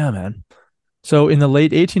 yeah, man. So in the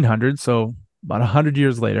late 1800s, so about 100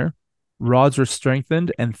 years later, rods were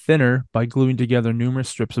strengthened and thinner by gluing together numerous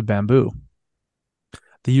strips of bamboo.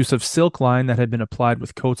 The use of silk line that had been applied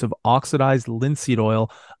with coats of oxidized linseed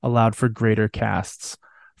oil allowed for greater casts.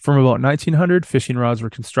 From about 1900, fishing rods were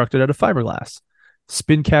constructed out of fiberglass.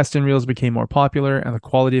 Spin casting reels became more popular, and the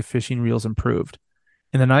quality of fishing reels improved.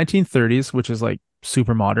 In the 1930s, which is like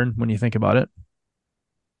super modern when you think about it,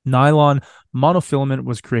 nylon monofilament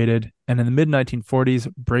was created, and in the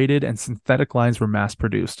mid-1940s, braided and synthetic lines were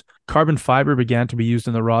mass-produced. Carbon fiber began to be used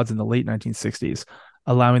in the rods in the late 1960s,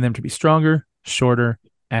 allowing them to be stronger, shorter,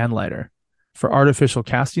 and lighter. For artificial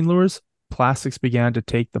casting lures, plastics began to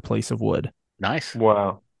take the place of wood. Nice.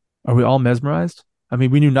 Wow. Are we all mesmerized? I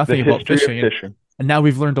mean, we knew nothing about fishing, and now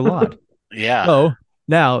we've learned a lot. Yeah. So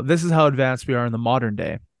now this is how advanced we are in the modern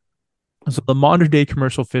day. So the modern day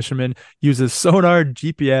commercial fisherman uses sonar,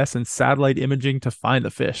 GPS, and satellite imaging to find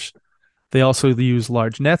the fish. They also use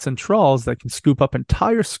large nets and trawls that can scoop up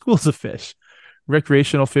entire schools of fish.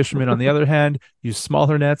 Recreational fishermen, on the other hand, use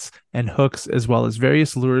smaller nets and hooks as well as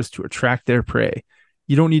various lures to attract their prey.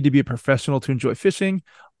 You don't need to be a professional to enjoy fishing.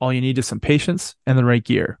 All you need is some patience and the right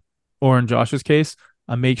gear. Or in Josh's case,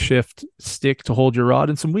 a makeshift stick to hold your rod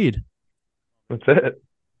and some weed. That's it.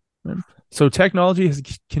 So technology has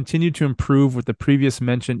continued to improve with the previous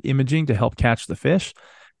mentioned imaging to help catch the fish.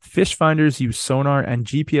 Fish finders use sonar and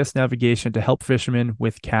GPS navigation to help fishermen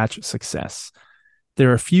with catch success.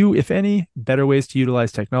 There are few, if any, better ways to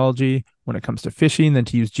utilize technology when it comes to fishing than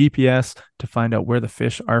to use GPS to find out where the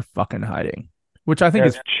fish are fucking hiding. which I think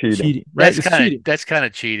is That's cheating. right? It's cheating. That's kind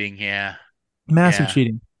of cheating. Yeah. Massive Yeah.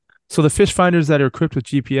 cheating. So the fish finders that are equipped with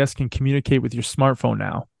GPS can communicate with your smartphone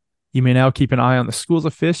now. You may now keep an eye on the schools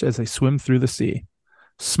of fish as they swim through the sea.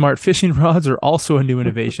 Smart fishing rods are also a new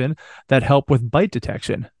innovation that help with bite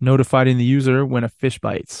detection, notifying the user when a fish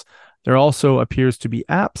bites. There also appears to be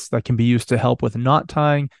apps that can be used to help with knot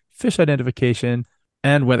tying, fish identification,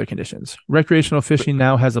 and weather conditions. Recreational fishing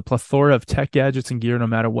now has a plethora of tech gadgets and gear no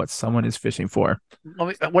matter what someone is fishing for.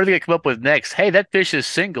 What are they going to come up with next? Hey, that fish is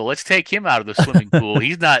single. Let's take him out of the swimming pool.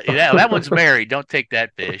 He's not, that one's married. Don't take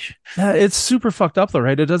that fish. Yeah, it's super fucked up though,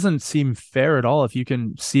 right? It doesn't seem fair at all if you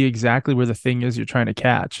can see exactly where the thing is you're trying to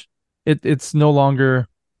catch. It's no longer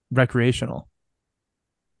recreational.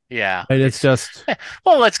 Yeah. Right? It's just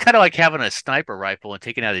well, it's kind of like having a sniper rifle and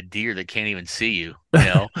taking out a deer that can't even see you.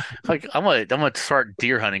 Like I'm gonna start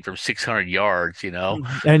deer hunting from 600 yards.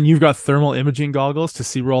 And you've got thermal imaging goggles to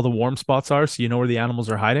see where all the warm spots are, so you know where the animals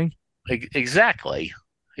are hiding. Exactly.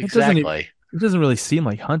 It doesn't really seem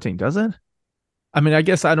like hunting, does it? I mean, I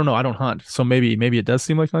guess I don't know. I don't hunt, so maybe it does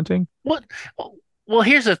seem like hunting. What? Well,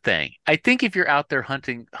 here's the thing. I think if you're out there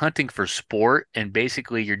hunting for sport and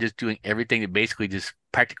basically you're just doing everything that basically just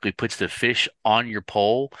practically puts the fish on your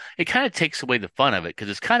pole, it kind of takes away the fun of it because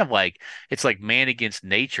it's like man against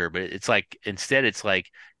nature, but it's like instead it's like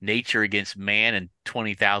nature against man and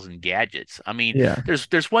 20,000 gadgets. I mean, Yeah.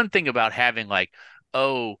 there's one thing about having like,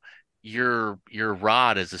 oh, your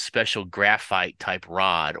rod is a special graphite type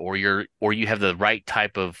rod, or you have the right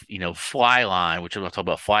type of fly line, which I'm going to talk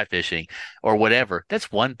about fly fishing or whatever.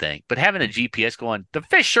 That's one thing, but having a GPS going, the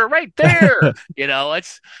fish are right there.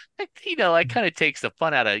 It kind of takes the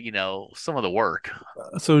fun out of some of the work.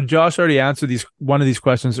 So Josh already answered one of these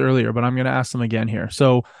questions earlier, but I'm going to ask them again here.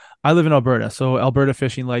 So I live in Alberta, so Alberta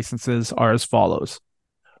fishing licenses are as follows: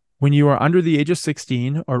 when you are under the age of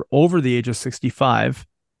 16 or over the age of 65.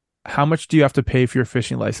 How much do you have to pay for your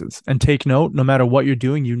fishing license? And take note, no matter what you're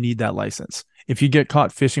doing, you need that license. If you get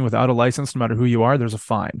caught fishing without a license, no matter who you are, there's a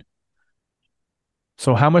fine.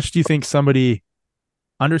 So how much do you think somebody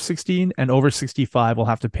under 16 and over 65 will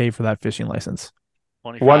have to pay for that fishing license?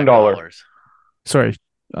 $1. Sorry,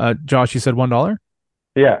 Josh, you said $1?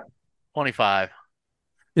 Yeah. 25.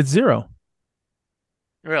 It's $0.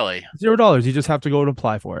 Really? $0. You just have to go and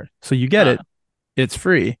apply for it. So you get it. It's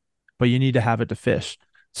free, but you need to have it to fish.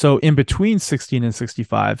 So in between 16 and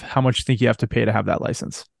 65, how much do you think you have to pay to have that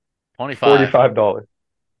license? $45.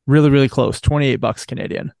 Really, really close. $28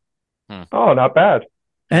 Canadian. Oh, not bad.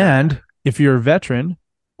 And if you're a veteran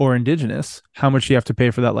or indigenous, how much do you have to pay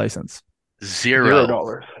for that license?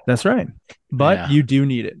 $0. That's right. But you do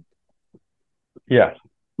need it. Yes.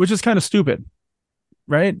 Which is kind of stupid,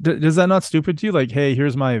 right? Does that not stupid to you? Like, hey,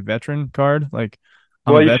 here's my veteran card. Like,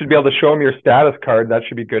 you should be able to show them your status card. That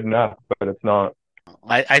should be good enough, but it's not.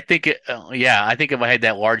 I think I think if I had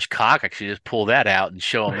that large cock, I could just pull that out and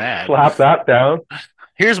show them that. Slap that down.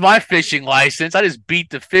 Here's my fishing license. I just beat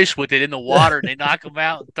the fish with it in the water and they knock them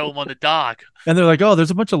out and throw them on the dock. And they're like, oh,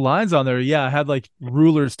 there's a bunch of lines on there. Yeah, I had like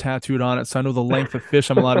rulers tattooed on it, so I know the length of fish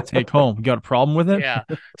I'm allowed to take home. You got a problem with it? Yeah.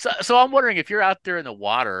 So I'm wondering if you're out there in the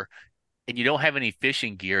water and you don't have any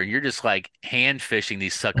fishing gear and you're just like hand fishing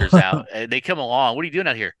these suckers out. And they come along. What are you doing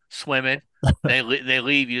out here? Swimming. They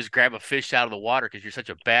leave. You just grab a fish out of the water because you're such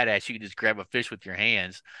a badass. You can just grab a fish with your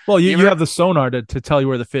hands. Well, you have the sonar to tell you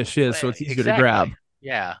where the fish is, so it's easier to grab.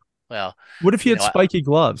 Yeah. Well, what if you had spiky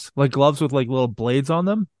gloves, like gloves with like little blades on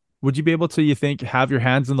them? Would you be able to, you think, have your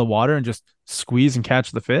hands in the water and just squeeze and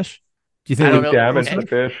catch the fish? Do you think it would damage the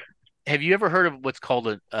fish? Have you ever heard of what's called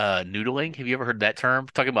a noodling? Have you ever heard that term?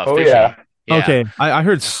 Talking about fishing. Yeah. Okay, I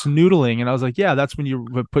heard snoodling, and I was like, yeah, that's when you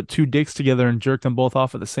would put two dicks together and jerk them both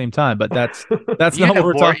off at the same time. But that's not what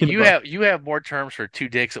we're talking about. You have more terms for two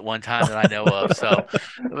dicks at one time than I know of. So,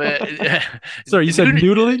 sorry, you said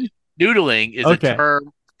noodling? Noodling is a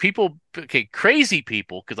term. Crazy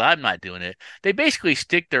people, because I'm not doing it. They basically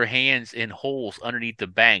stick their hands in holes underneath the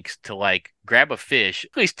banks to like grab a fish.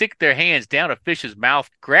 They stick their hands down a fish's mouth,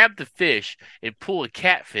 grab the fish, and pull a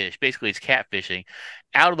catfish. Basically, it's catfishing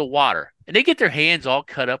out of the water, and they get their hands all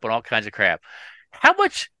cut up and all kinds of crap. How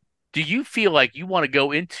much do you feel like you want to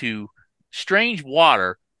go into strange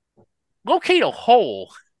water, locate a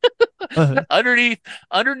hole underneath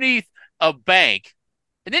a bank,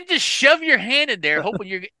 and then just shove your hand in there, hoping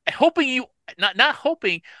you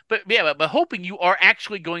are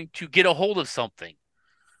actually going to get a hold of something?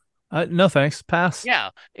 No thanks. Pass. Yeah,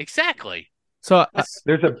 exactly. So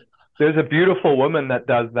there's a beautiful woman that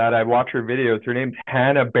does that. I watch her videos. Her name's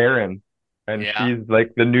Hannah Barron, and she's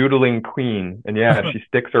like the noodling queen. And she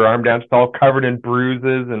sticks her arm down. It's all covered in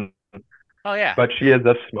bruises but she is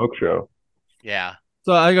a smoke show. Yeah.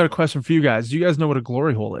 So I got a question for you guys. Do you guys know what a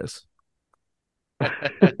glory hole is?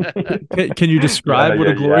 Can you describe what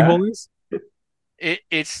a glory hole is?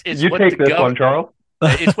 It's You what take this one, Charles.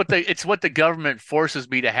 it's what the government forces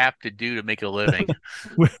me to have to do to make a living.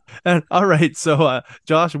 And all right, so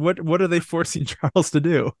Josh, what are they forcing Charles to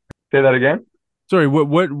do? Say that again. Sorry,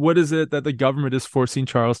 what is it that the government is forcing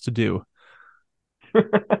Charles to do?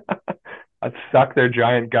 I'd suck their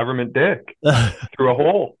giant government dick through a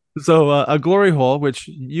hole. So a glory hole, which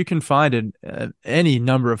you can find in any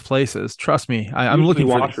number of places. Trust me, I'm looking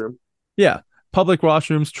for washroom. Yeah, public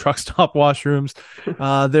washrooms, truck stop washrooms.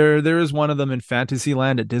 There is one of them in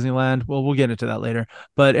Fantasyland at Disneyland. Well, we'll get into that later.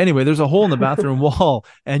 But anyway, there's a hole in the bathroom wall,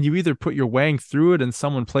 and you either put your wang through it and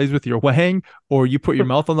someone plays with your wang, or you put your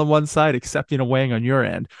mouth on the one side, accepting a wang on your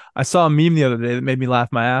end. I saw a meme the other day that made me laugh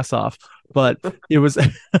my ass off. But it was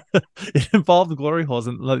it involved glory holes,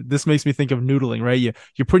 and this makes me think of noodling, right?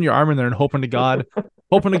 You're putting your arm in there and hoping to God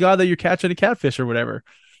that you're catching a catfish or whatever.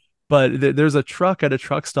 But there's a truck at a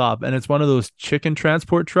truck stop, and it's one of those chicken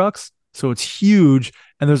transport trucks. So it's huge,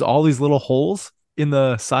 and there's all these little holes in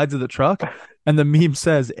the sides of the truck. And the meme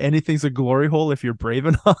says, anything's a glory hole if you're brave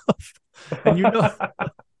enough. And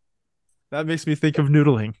that makes me think of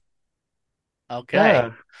noodling. Okay.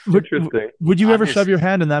 Yeah, interesting. Would you ever shove your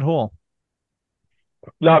hand in that hole?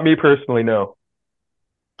 Not me personally, no.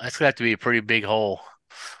 That's gonna have to be a pretty big hole.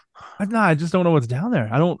 No, I just don't know what's down there.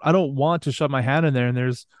 I don't want to shove my hand in there, and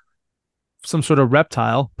there's some sort of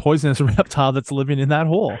poisonous reptile that's living in that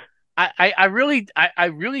hole. I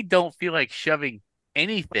really don't feel like shoving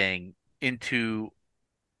anything into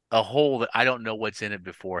a hole that I don't know what's in it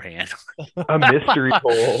beforehand. A mystery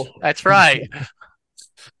hole. That's right.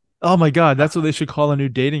 Oh my God, that's what they should call a new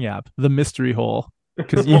dating app, the mystery hole,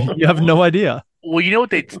 because you have no idea. Well, you know what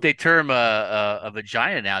they term a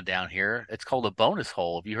vagina now down here? It's called a bonus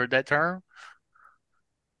hole. Have you heard that term?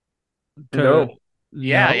 No.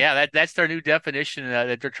 Yeah. That's their new definition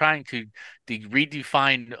that they're trying to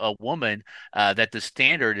redefine a woman. That the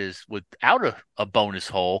standard is without a bonus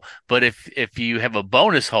hole, but if you have a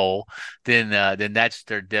bonus hole, then that's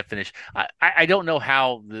their definition. I don't know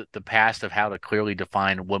how the past of how to clearly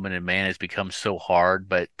define woman and man has become so hard,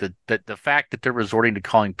 but the fact that they're resorting to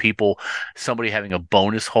calling people somebody having a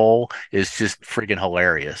bonus hole is just freaking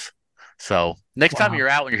hilarious. So next time you're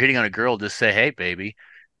out and you're hitting on a girl, just say, "Hey, baby,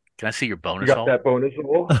 can I see your bonus hole?" You got that bonus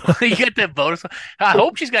hole? You got that bonus hole? I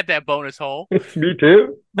hope she's got that bonus hole. Me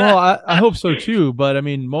too. Well, I hope so too. But I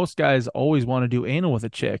mean, most guys always want to do anal with a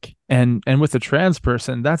chick, and with a trans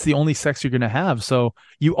person, that's the only sex you're gonna have. So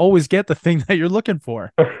you always get the thing that you're looking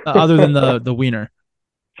for, other than the wiener.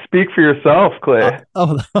 Speak for yourself, Clay.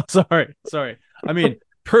 Sorry. I mean,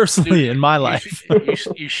 personally, in my life,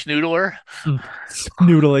 you schnoodler,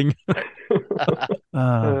 noodling.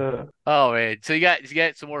 Oh man! So you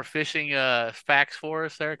got some more fishing facts for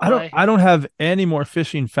us there, Clay? I don't have any more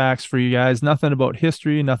fishing facts for you guys. Nothing about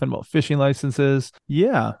history. Nothing about fishing licenses.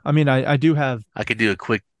 Yeah, I mean, I do have. I could do a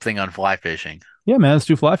quick thing on fly fishing. Yeah, man, let's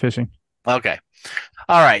do fly fishing. Okay.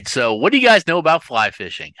 All right. So, what do you guys know about fly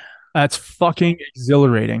fishing? That's fucking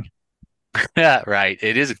exhilarating. Yeah, right.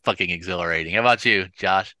 It is fucking exhilarating. How about you,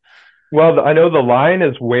 Josh? Well, I know the line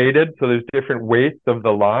is weighted, so there's different weights of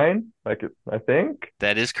the line. I think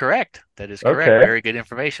that is correct. That is correct. Okay. Very good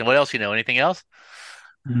information. What else you know? Anything else?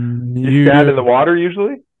 You stand in the water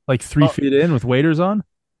usually, like 3 feet in with waders on.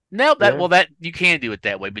 No, that you can do it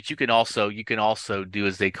that way, but you can also do,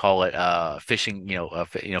 as they call it, fishing.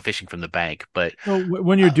 Fishing from the bank. But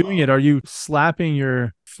when you're doing it, are you slapping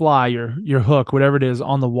your fly, your hook, whatever it is,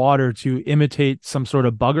 on the water to imitate some sort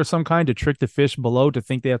of bug or some kind to trick the fish below to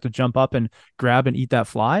think they have to jump up and grab and eat that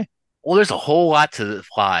fly? Well, there's a whole lot to the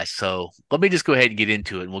fly, so let me just go ahead and get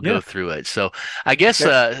into it, and we'll go through it. So, I guess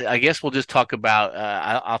we'll just talk about.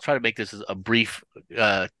 I'll try to make this a brief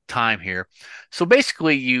time here. So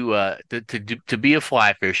basically, you to be a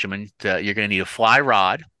fly fisherman, you're going to need a fly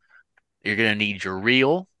rod. You're going to need your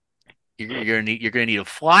reel. You're going to need a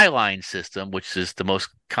fly line system, which is the most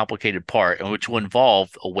complicated part, and which will involve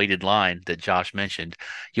a weighted line that Josh mentioned.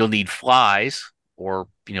 You'll need flies or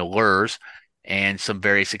lures, and some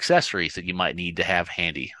various accessories that you might need to have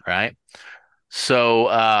handy, right? So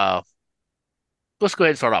let's go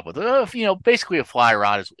ahead and start off with basically a fly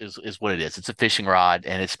rod is what it is. It's a fishing rod,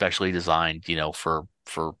 and it's specially designed for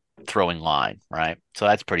throwing line, right? So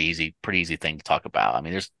that's pretty easy thing to talk about. I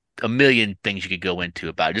mean, there's a million things you could go into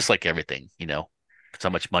about it, just like everything, how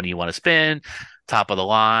much money you want to spend, top of the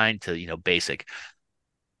line to basic.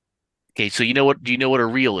 Okay, so do you know what a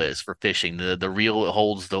reel is for fishing? The reel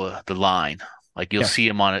holds the line. Like you'll see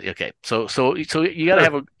them on it. Okay, so you got to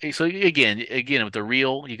have so again with the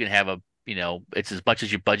reel, you can have it's as much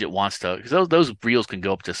as your budget wants to, because those reels can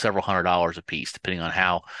go up to several $100s a piece, depending on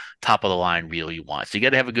how top of the line reel you want. So you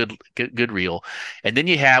got to have a good reel. And then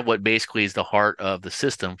you have what basically is the heart of the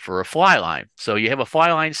system for a fly line. So you have a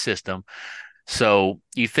fly line system. So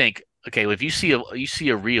you think, okay, well, if you see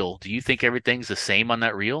a reel, do you think everything's the same on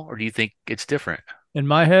that reel, or do you think it's different? In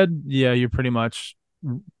my head, yeah, you pretty much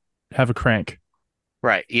have a crank.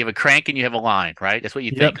 Right. You have a crank and you have a line, right? That's what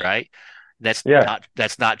you Yep. think, right? That's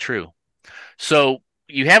not true. So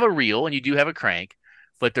you have a reel and you do have a crank,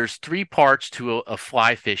 but there's three parts to a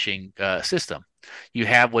fly fishing system. You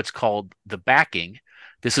have what's called the backing.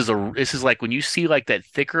 This is like when you see like that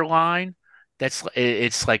thicker line, it's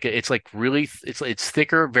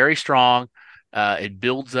thicker, very strong. It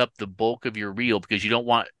builds up the bulk of your reel because you don't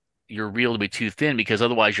want your reel to be too thin, because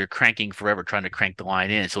otherwise you're cranking forever trying to crank the line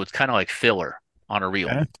in. So it's kind of like filler on a reel.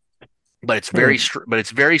 Okay. But it's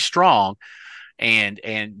very strong, and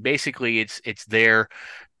basically it's there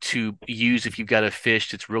to use if you've got a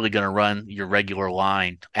fish that's really going to run your regular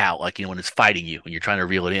line out, like when it's fighting you when you're trying to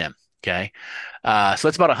reel it in. Okay, so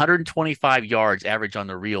that's about 125 yards average on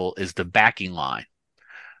the reel is the backing line.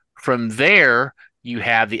 From there, you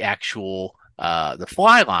have the actual the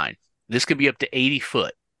fly line. This could be up to 80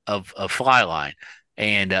 foot of fly line.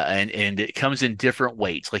 And it comes in different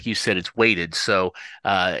weights. Like you said, it's weighted. So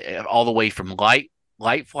all the way from light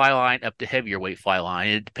fly line up to heavier weight fly line.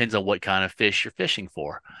 It depends on what kind of fish you're fishing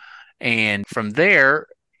for. And from there,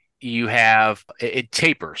 you have it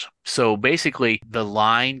tapers. So basically, the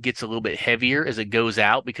line gets a little bit heavier as it goes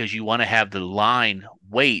out because you want to have the line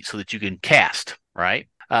weight so that you can cast, right?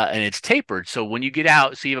 And it's tapered. So when you get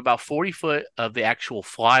out, so you have about 40 foot of the actual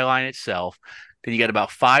fly line itself. Then you got about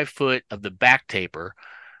 5 foot of the back taper.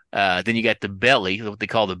 Then you got the belly, what they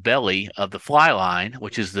call the belly of the fly line,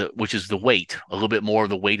 which is the weight, a little bit more of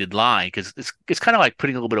the weighted line, because it's kind of like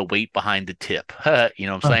putting a little bit of weight behind the tip. You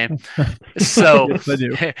know what I'm saying? So, Yes, I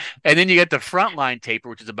do. and then you got the front line taper,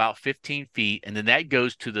 which is about 15 feet, and then that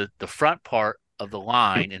goes to the front part of the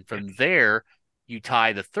line, and from there you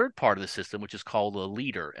tie the third part of the system, which is called a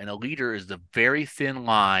leader, and a leader is the very thin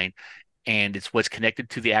line. And it's what's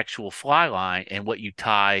connected to the actual fly line and what you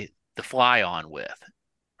tie the fly on with,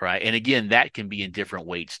 right? And again, that can be in different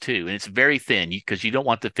weights too. And it's very thin because you don't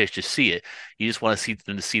want the fish to see it. You just want to see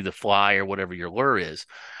them to see the fly or whatever your lure is.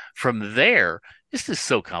 From there, this is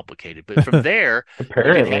so complicated, but from there,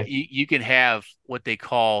 you can have what they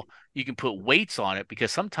call, you can put weights on it,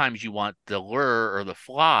 because sometimes you want the lure or the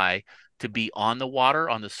fly to be on the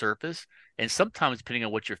water, on the surface. And sometimes, depending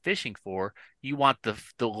on what you're fishing for, you want the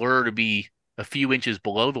lure to be a few inches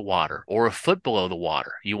below the water or a foot below the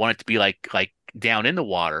water. You want it to be like down in the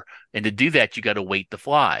water. And to do that, you got to weight the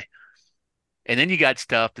fly. And then you got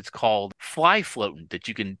stuff that's called fly floating that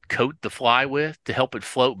you can coat the fly with to help it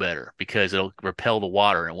float better, because it'll repel the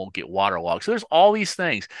water and it won't get waterlogged. So there's all these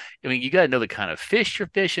things. I mean, you got to know the kind of fish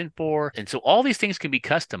you're fishing for. And so all these things can be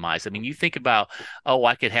customized. I mean, you think about, oh,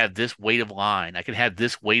 I could have this weight of line. I can have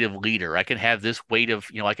this weight of leader. I can have this weight of,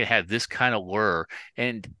 I can have this kind of lure.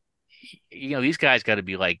 And, these guys got to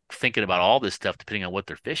be like thinking about all this stuff depending on what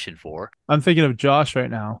they're fishing for. I'm thinking of Josh right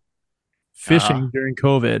now, fishing during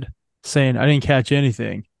COVID, saying I didn't catch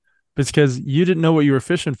anything. But it's because you didn't know what you were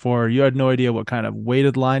fishing for. You had no idea what kind of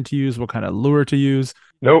weighted line to use, what kind of lure to use.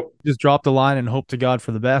 Nope. You just dropped the line and hope to God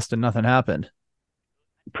for the best, and nothing happened.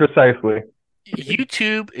 Precisely.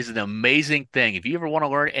 YouTube is an amazing thing. If you ever want to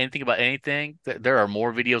learn anything about anything, there are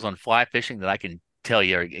more videos on fly fishing that I can tell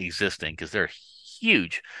you are existing, because they're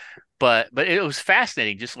huge. But it was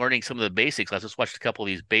fascinating just learning some of the basics. I just watched a couple of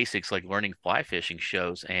these basics, like learning fly fishing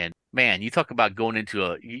shows. And man, you talk about going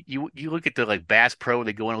into you look at the like Bass Pro,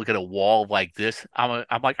 they go in and look at a wall like this. I'm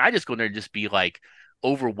like, I just go in there and just be like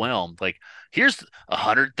overwhelmed. Like, here's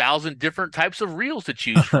 100,000 different types of reels to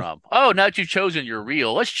choose from. Oh, now that you've chosen your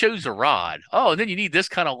reel, let's choose a rod. Oh, and then you need this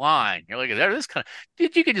kind of line. You're like, this kind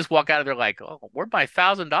of, you can just walk out of there like, oh, where'd my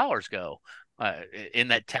 $1,000 go? In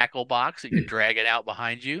that tackle box that you're dragging out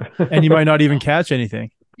behind you. And you might not even catch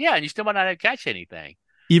anything. Yeah, and you still might not catch anything.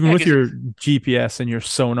 Even with your GPS and your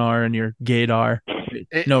sonar and your radar.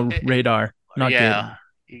 Radar. Not gator.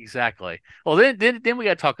 Exactly. Well, then we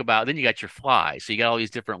got to talk about, then you got your fly. So you got all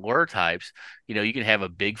these different lure types. You can have a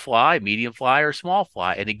big fly, medium fly, or small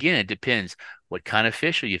fly. And again, it depends. What kind of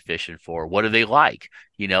fish are you fishing for? What do they like?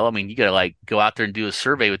 You got to like go out there and do a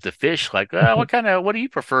survey with the fish. Like, what do you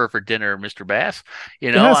prefer for dinner, Mr. Bass?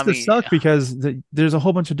 It has to suck because there's a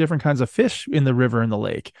whole bunch of different kinds of fish in the river and the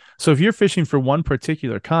lake. So if you're fishing for one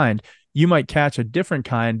particular kind, you might catch a different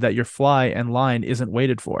kind that your fly and line isn't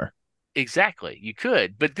weighted for. Exactly. You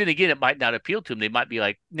could. But then again, it might not appeal to them. They might be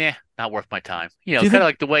like, nah, not worth my time. You know, Do you kind of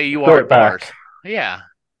think? like the way you Throw are it at bars. back. Yeah.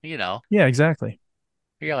 You know, Yeah, exactly.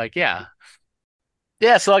 you're like, yeah.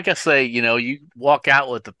 Yeah, so like I say, you know, you walk out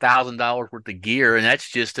with $1,000 worth of gear, and that's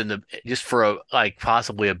just for a like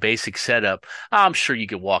possibly a basic setup. I'm sure you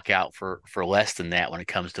could walk out for less than that when it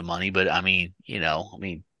comes to money, but I mean, you know, I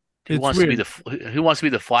mean, It's weird. who wants to be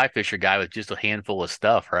the fly fisher guy with just a handful of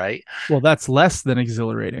stuff, right? Well, that's less than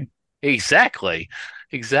exhilarating. Exactly,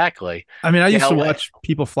 exactly. I mean, I used to Now, watch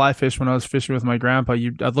people fly fish when I was fishing with my grandpa.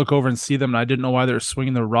 I'd look over and see them, and I didn't know why they were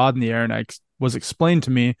swinging their rod in the air. And was explained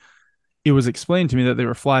to me, it was explained to me that they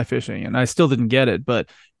were fly fishing, and I still didn't get it. But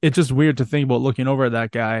it's just weird to think about looking over at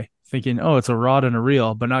that guy, thinking, "Oh, it's a rod and a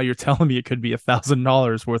reel," but now you're telling me it could be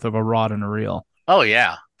 $1,000 worth of a rod and a reel. oh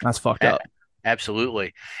yeah, That's fucked a- up.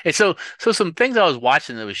 absolutely. And so some things I was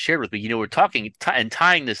watching that was shared with me. You know, we're talking and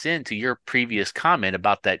tying this into your previous comment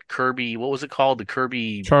about that Kirby. What was it called? The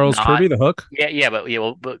Kirby Charles knot. Kirby, the hook. Yeah, yeah, but yeah.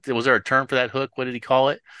 Well, but was there a term for that hook? What did he call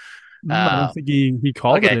it? I don't Uh, think he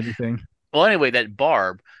called it okay. anything. Well, anyway, that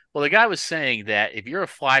barb. Well, the guy was saying that if you're a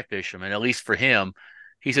fly fisherman, at least for him,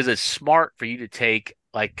 he says it's smart for you to take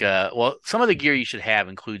like well, some of the gear you should have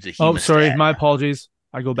includes a Oh, sorry, hemostat. my apologies.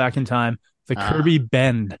 I go back in time. The Uh, Kirby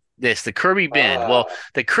Bend. the Kirby Bend. Well,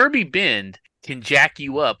 the Kirby Bend can jack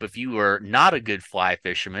you up if you are not a good fly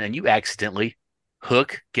fisherman and you accidentally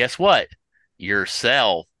hook, guess what?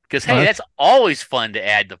 Yourself. Because hey, What? that's always fun to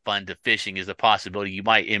add the fun to fishing is the possibility you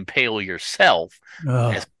might impale yourself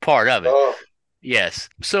Ugh. as part of it. Oh, Yes.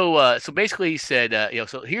 So basically he said,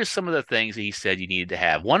 so here's some of the things that he said you needed to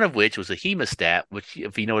have. One of which was a hemostat, which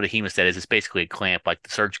if you know what a hemostat is, it's basically a clamp like the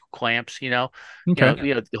surgical clamps, Okay.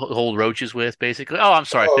 to hold roaches with basically. Oh, I'm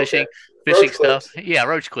sorry, okay. fishing Roach stuff. clips. Yeah,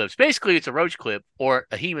 roach clips. Basically it's a roach clip or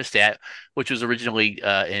a hemostat, which was originally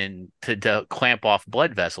to clamp off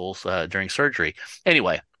blood vessels during surgery.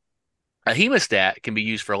 Anyway, a hemostat can be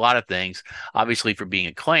used for a lot of things, obviously for being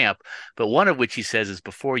a clamp, but one of which he says is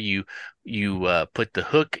before you put the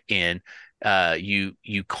hook in,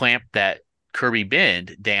 you clamp that Kirby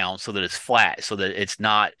Bend down so that it's flat, so that it's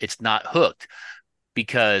not hooked.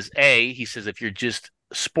 Because he says if you're just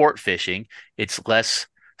sport fishing, it's less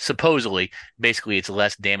supposedly basically it's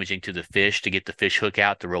less damaging to the fish to get the fish hook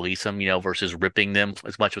out to release them, versus ripping them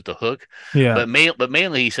as much with the hook. Yeah. But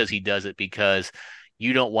mainly he says he does it because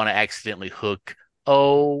you don't want to accidentally hook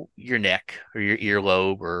your neck or your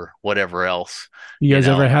earlobe or whatever else. You You guys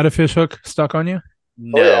ever know, had a fish hook stuck on you?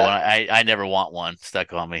 no, yeah. I never want one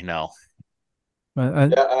stuck on me. No.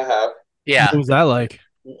 Yeah, I have. Yeah. What was that like?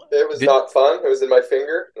 It was Did- not fun. It was in my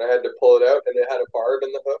finger, and I had to pull it out, and it had a barb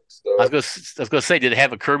in the hook. I was gonna say, did it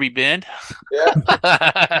have a Kirby Bend?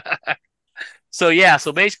 Yeah, So yeah,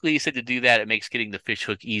 so basically he said to do that, it makes getting the fish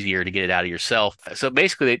hook easier to get it out of yourself. So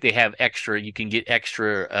basically they have extra, you can get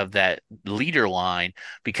extra of that leader line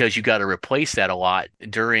because you got to replace that a lot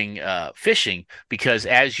during fishing because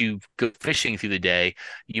as you go fishing through the day,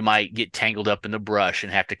 you might get tangled up in the brush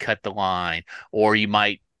and have to cut the line, or you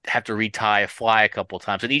might have to retie a fly a couple of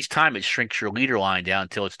times, and each time it shrinks your leader line down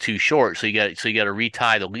until it's too short. So you got to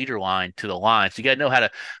retie the leader line to the line. So you got to know how to.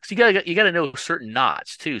 So you got to know certain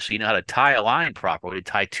knots too. So you know how to tie a line properly, to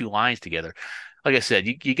tie two lines together. Like I said,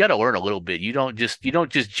 you got to learn a little bit. You don't just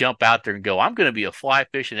jump out there and go, I'm going to be a fly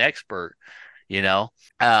fishing expert.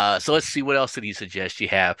 So let's see what else did he suggest you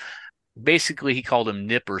have. Basically, he called them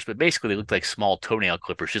nippers, but basically they look like small toenail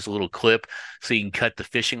clippers, just a little clip so you can cut the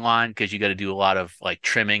fishing line because you got to do a lot of like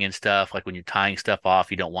trimming and stuff. Like when you're tying stuff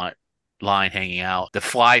off, you don't want line hanging out. The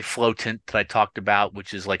fly floatant that I talked about,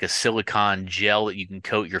 which is like a silicone gel that you can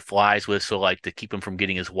coat your flies with, so like to keep them from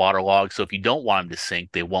getting as waterlogged. So if you don't want them to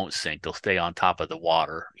sink, they won't sink. They'll stay on top of the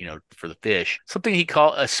water, for the fish. Something he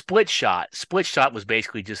called a split shot. Split shot was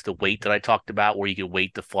basically just the weight that I talked about, where you could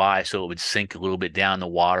weight the fly so it would sink a little bit down the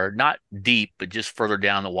water, not deep, but just further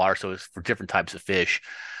down the water. So it's for different types of fish.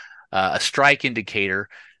 A strike indicator,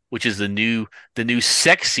 which is the new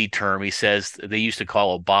sexy term. He says they used to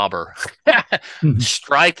call a bobber.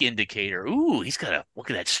 Strike indicator. Ooh, he's got look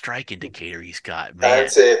at that strike indicator he's got, man.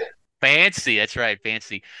 Fancy. That's right,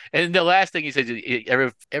 fancy. And the last thing he says,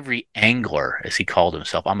 every angler, as he called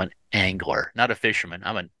himself, I'm an angler, not a fisherman.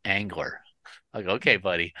 I'm an angler. I go, okay,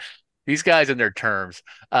 buddy. These guys and their terms.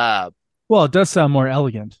 Well, it does sound more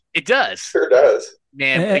elegant. It does. sure does.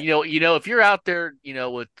 Man, if you're out there,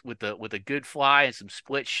 with a good fly and some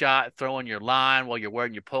split shot, throwing your line while you're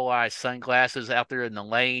wearing your polarized sunglasses out there in the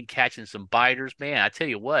lane, catching some biters, man, I tell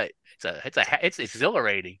you what, it's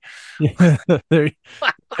exhilarating. Yeah, there you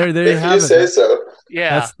If have you it. say so.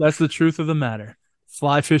 Yeah. That's the truth of the matter.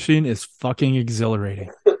 Fly fishing is fucking exhilarating.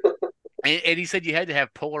 And he said you had to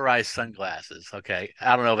have polarized sunglasses. Okay,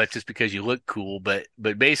 I don't know if that's just because you look cool, but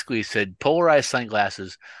basically he said polarized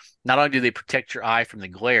sunglasses. Not only do they protect your eye from the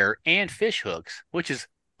glare and fish hooks, which is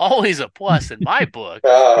always a plus in my book,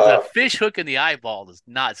 because a fish hook in the eyeball does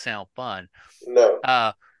not sound fun. No.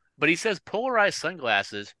 But he says polarized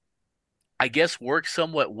sunglasses, I guess, work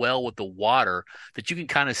somewhat well with the water, that you can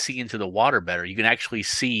kind of see into the water better. You can actually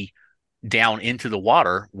see down into the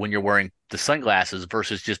water when you're wearing the sunglasses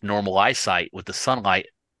versus just normal eyesight with the sunlight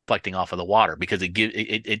reflecting off of the water, because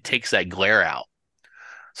it takes that glare out.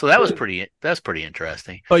 So that's pretty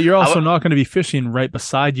interesting. But you're also not going to be fishing right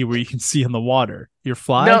beside you where you can see in the water. Your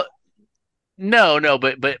fly? No,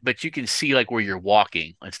 but you can see like where you're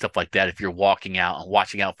walking and stuff like that if you're walking out and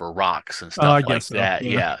watching out for rocks and stuff like that.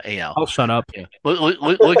 Yeah, you know. I'll shut up. Yeah.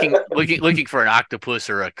 Looking for an octopus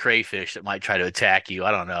or a crayfish that might try to attack you.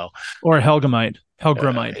 I don't know. Or a Hellgrammite.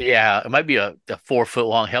 Yeah, it might be a 4 foot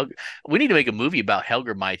long We need to make a movie about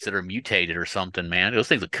Hellgrammites that are mutated or something, man. Those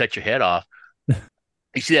things will cut your head off.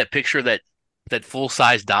 You see that picture of that full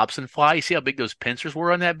size Dobson fly? You see how big those pincers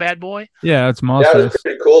were on that bad boy? Yeah, it's monstrous. Yeah, it's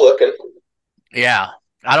pretty cool looking. Yeah.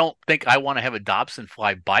 I don't think I want to have a Dobson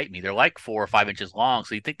fly bite me. They're like 4 or 5 inches long,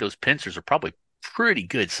 so you think those pincers are probably pretty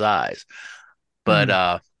good size.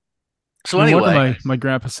 But so anyway, my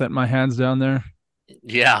grandpa set my hands down there.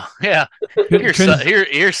 Yeah. Here,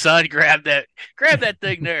 son, grab that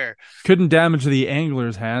thing there. Couldn't damage the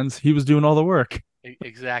angler's hands. He was doing all the work.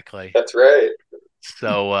 Exactly. That's right.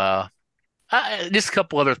 So just a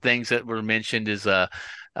couple other things that were mentioned is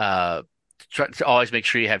try to always make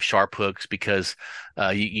sure you have sharp hooks, because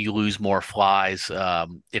you lose more flies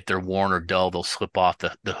if they're worn or dull. They'll slip off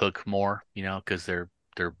the hook more, because they're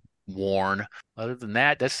worn. Other than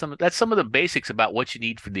that, that's some of the basics about what you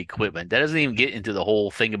need for the equipment. That doesn't even get into the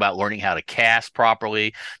whole thing about learning how to cast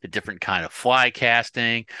properly, the different kind of fly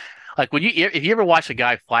casting. Like if you ever watch a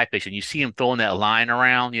guy fly fishing, you see him throwing that line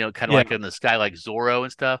around, kind of like in the sky, like Zorro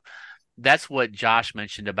and stuff. That's what Josh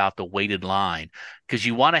mentioned about the weighted line, because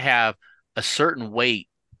you want to have a certain weight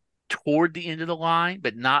toward the end of the line,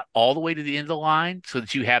 but not all the way to the end of the line, so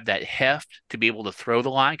that you have that heft to be able to throw the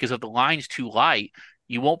line. Because if the line's too light,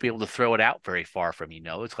 you won't be able to throw it out very far from you.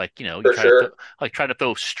 It's like, you try to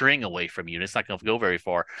throw string away from you, and it's not going to go very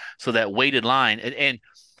far. So that weighted line, and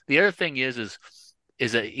the other thing is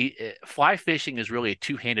that fly fishing is really a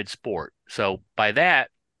two-handed sport. So by that,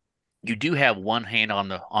 you do have one hand on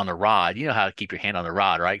the rod. You know how to keep your hand on the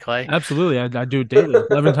rod, right, Clay? Absolutely. I do it daily,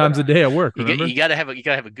 11 times a day at work. You got to have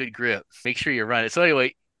a good grip. Make sure you run it. So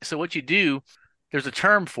anyway, what you do, there's a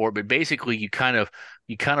term for it, but basically you kind of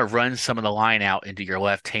run some of the line out into your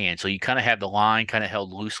left hand. So you kind of have the line kind of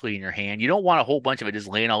held loosely in your hand. You don't want a whole bunch of it just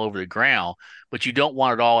laying all over the ground, but you don't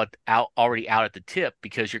want it all already out at the tip,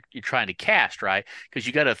 because you're trying to cast, right? Because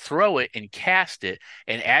you got to throw it and cast it,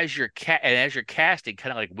 and as you're casting,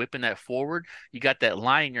 kind of like whipping that forward, you got that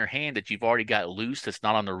line in your hand that you've already got loose, that's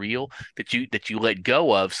not on the reel, that you let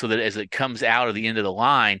go of, so that as it comes out of the end of the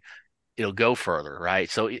line, it'll go further, right?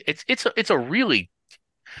 So it's a really,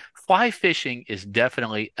 fly fishing is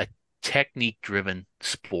definitely a technique-driven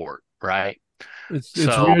sport, right? It's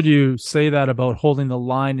weird you say that about holding the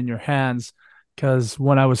line in your hands, because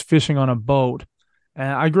when I was fishing on a boat, and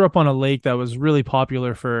I grew up on a lake that was really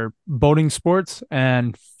popular for boating sports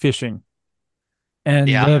and fishing, and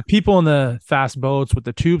the people in the fast boats with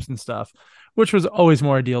the tubes and stuff, which was always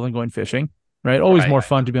more ideal than going fishing. Right. Always more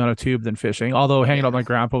fun to be on a tube than fishing. Although hanging out with my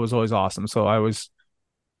grandpa was always awesome. So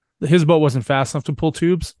his boat wasn't fast enough to pull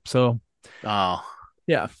tubes. So,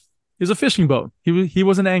 yeah, he was a fishing boat. He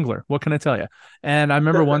was an angler. What can I tell you? And I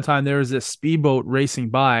remember one time there was this speedboat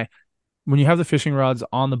racing by. When you have the fishing rods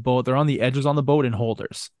on the boat, they're on the edges on the boat in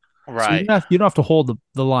holders. Right. So you don't have to hold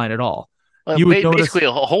the line at all. Basically,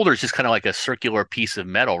 a holder is just kind of like a circular piece of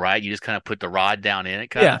metal, right? You just kind of put the rod down in it,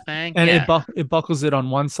 kind of thing. And it buckles it on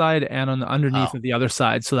one side and on the underneath of the other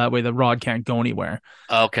side, so that way the rod can't go anywhere.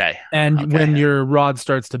 Okay. And when your rod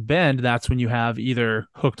starts to bend, that's when you have either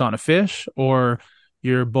hooked on a fish, or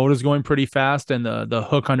your boat is going pretty fast and the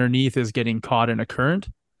hook underneath is getting caught in a current.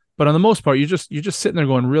 But on the most part, you're just sitting there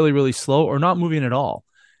going really, really slow, or not moving at all.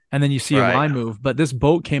 And then you see a line move. But this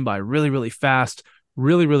boat came by really, really fast,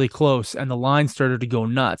 really, really close, and the line started to go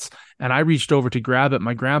nuts. And I reached over to grab it.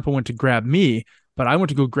 My grandpa went to grab me, but I went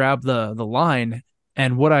to go grab the line.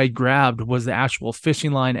 And what I grabbed was the actual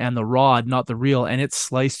fishing line and the rod, not the reel. And it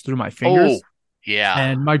sliced through my fingers. Oh, yeah.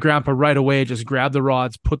 And my grandpa right away just grabbed the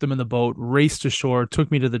rods, put them in the boat, raced to shore,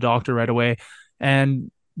 took me to the doctor right away.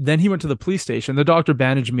 And then he went to the police station. The doctor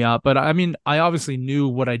bandaged me up. But I mean, I obviously knew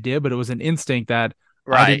what I did, but it was an instinct that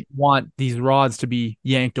I didn't want these rods to be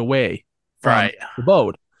yanked away from the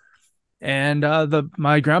boat. And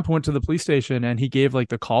my grandpa went to the police station and he gave like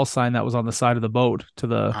the call sign that was on the side of the boat to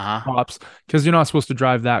the cops, because you're not supposed to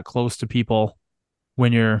drive that close to people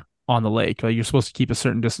when you're on the lake. Like, you're supposed to keep a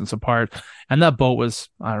certain distance apart. And that boat was,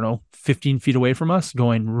 I don't know, 15 feet away from us,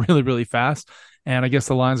 going really, really fast. And I guess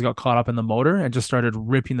the lines got caught up in the motor and just started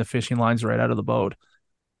ripping the fishing lines right out of the boat.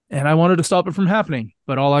 And I wanted to stop it from happening,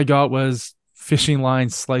 but all I got was fishing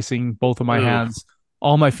lines slicing both of my hands,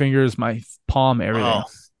 all my fingers, my palm, everything. Oh.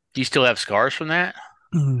 Do you still have scars from that?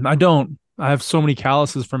 I don't. I have so many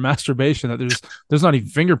calluses from masturbation that there's not even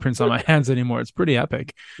fingerprints on my hands anymore. It's pretty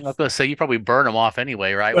epic. I was going to say, you probably burn them off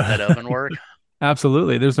anyway, right? With that oven work.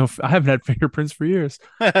 Absolutely. I haven't had fingerprints for years.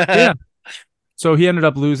 Yeah. So he ended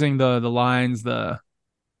up losing the lines, the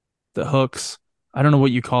hooks. I don't know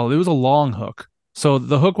what you call it. It was a long hook. So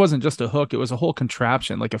the hook wasn't just a hook. It was a whole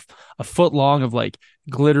contraption, like a foot long of like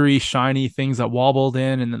glittery, shiny things that wobbled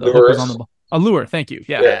in. And then the hook was on a lure. Thank you.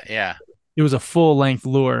 Yeah. Yeah. It was a full length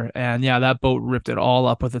lure. And yeah, that boat ripped it all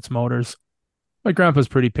up with its motors. My grandpa's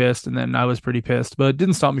pretty pissed. And then I was pretty pissed, but it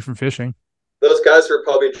didn't stop me from fishing. Those guys were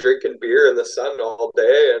probably drinking beer in the sun all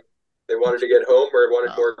day, and they wanted to get home or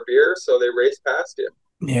wanted more beer, so they raced past you.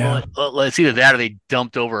 Yeah. Well, it's either that or they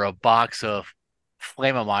dumped over a box of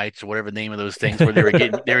Flammamites or whatever the name of those things, where they were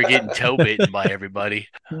getting toe bitten by everybody.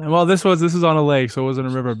 Well, this is on a lake, so it wasn't a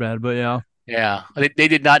riverbed, but yeah. Yeah, they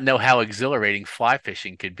did not know how exhilarating fly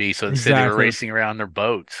fishing could be, so instead they were racing around their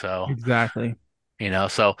boat. So exactly,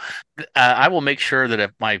 so I will make sure that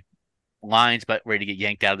if my line's about ready to get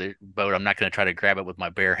yanked out of the boat, I'm not going to try to grab it with my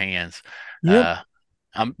bare hands. Yep.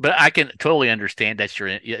 But I can totally understand that's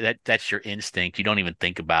your instinct. You don't even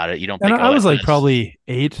think about it. You don't. And think, I was like probably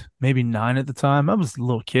 8, maybe 9 at the time. I was a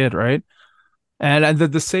little kid, right? And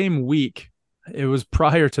the same week, it was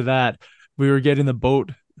prior to that, we were getting the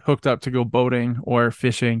boat hooked up to go boating or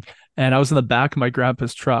fishing, and I was in the back of my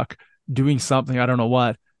grandpa's truck doing something, I don't know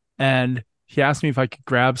what, and he asked me if I could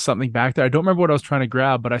grab something back there. I don't remember what I was trying to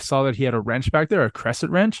grab, but I saw that he had a wrench back there, a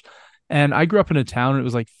crescent wrench. And I grew up in a town, and it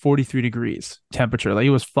was like 43 degrees temperature. Like, it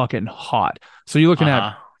was fucking hot. So you're looking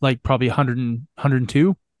at like probably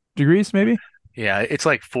 102 degrees, maybe. Yeah, it's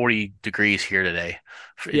like 40 degrees here today.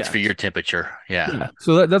 It's for your temperature. Yeah.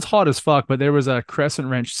 So that's hot as fuck. But there was a crescent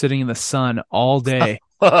wrench sitting in the sun all day.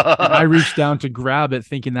 I reached down to grab it,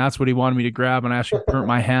 thinking that's what he wanted me to grab, and I actually burnt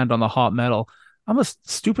my hand on the hot metal. I'm a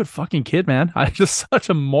stupid fucking kid, man. I'm just such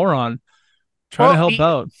a moron trying to help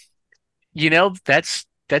out.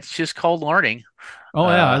 That's just called learning. Oh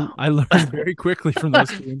yeah, I learned very quickly from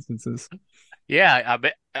those 2 instances. Yeah,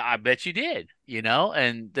 I bet you did.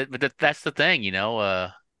 And but that's the thing.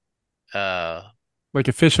 Like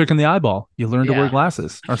a fish hook in the eyeball. You learn to wear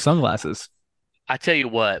glasses or sunglasses. I tell you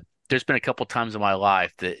what, there's been a couple times in my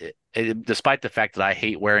life that, despite the fact that I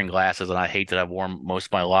hate wearing glasses and I hate that I've worn most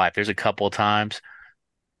of my life, there's a couple of times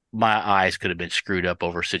my eyes could have been screwed up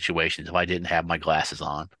over situations if I didn't have my glasses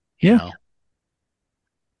on. You know?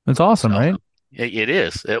 It's awesome, right? It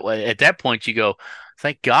is. At that point, you go,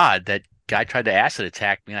 thank God that guy tried to acid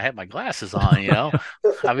attack me and I had my glasses on,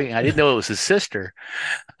 I mean, I didn't know it was his sister.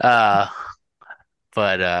 But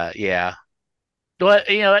yeah.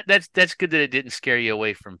 Well, that's good that it didn't scare you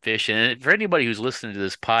away from fishing. And for anybody who's listening to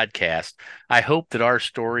this podcast, I hope that our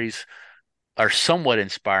stories are somewhat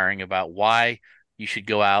inspiring about why you should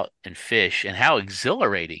go out and fish and how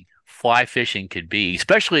exhilarating fly fishing could be,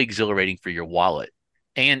 especially exhilarating for your wallet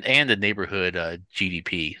and the neighborhood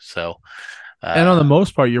GDP. So, and on the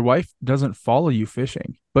most part, your wife doesn't follow you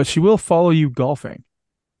fishing, but she will follow you golfing.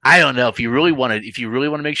 I don't know if you really want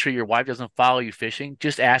to make sure your wife doesn't follow you fishing,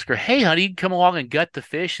 just ask her, "Hey, honey, come along and gut the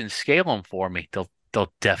fish and scale them for me."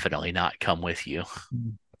 They'll definitely not come with you.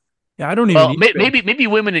 Yeah, I don't even. Well, maybe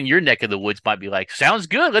women in your neck of the woods might be like, "Sounds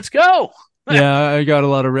good, let's go." Yeah, I got a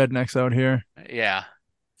lot of rednecks out here. Yeah,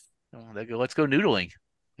 they go, "Let's go noodling,"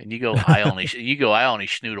 and you go, "I only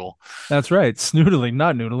schnoodle." That's right, snoodling,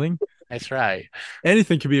 not noodling. That's right.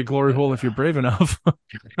 Anything can be a glory hole if you're brave enough.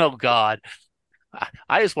 Oh God.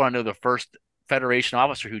 I just want to know the first Federation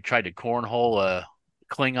officer who tried to cornhole a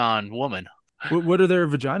Klingon woman. What are their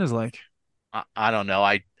vaginas like? I don't know.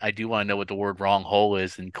 I do want to know what the word wrong hole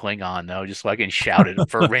is in Klingon, though, just so I can shout it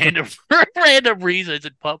for random reasons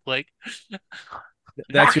in public.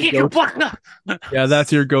 That's your go-to. Yeah,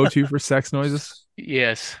 that's your go-to for sex noises.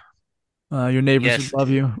 Yes. Your neighbors would love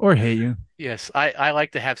you or hate you. Yes, I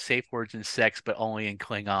like to have safe words in sex, but only in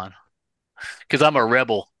Klingon, because I'm a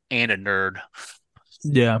rebel and a nerd.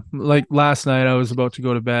 Yeah, like last night I was about to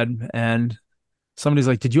go to bed and somebody's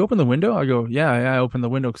like, "Did you open the window?" I go, yeah, I opened the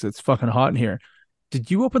window because it's fucking hot in here. Did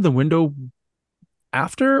you open the window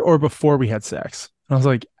after or before we had sex? And I was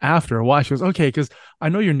like, after. Why? She goes, okay, because I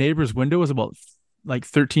know your neighbor's window is about like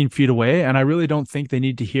 13 feet away, and I really don't think they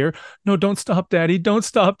need to hear, no, don't stop, Daddy. Don't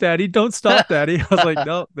stop, Daddy. Don't stop, Daddy. I was like,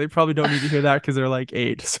 no, they probably don't need to hear that because they're like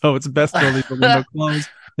 8. So it's best to leave the window closed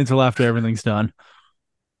until after everything's done.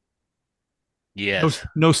 Yes.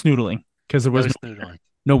 No snoodling because there was snoodling.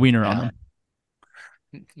 No wiener on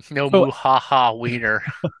them. No So- moo-ha-ha wiener.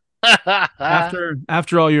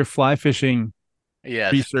 After all your fly fishing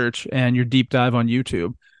Yes. research and your deep dive on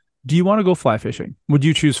YouTube, do you want to go fly fishing? Would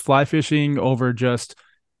you choose fly fishing over just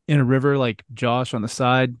in a river like Josh on the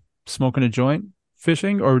side smoking a joint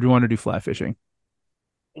fishing, or do you want to do fly fishing?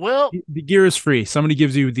 Well, The gear is free. Somebody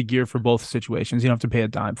gives you the gear for both situations. You don't have to pay a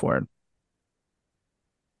dime for it.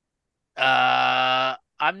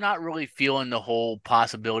 I'm not really feeling the whole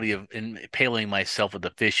possibility of impaling myself with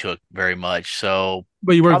a fish hook very much. So,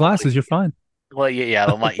 But you wear Probably. glasses, you're fine. well, yeah,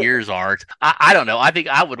 well, my ears aren't. I don't know. I think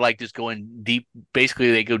I would like just going deep.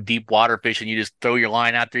 Basically, they go deep water fishing. You just throw your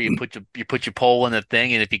line out there. You put your pole in the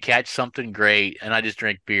thing, and if you catch something, great. And I just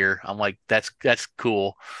drink beer. I'm like, that's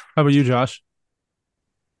cool. How about you, Josh?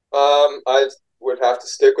 I would have to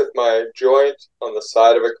stick with my joint on the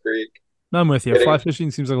side of a creek. I'm with you. Getting- Fly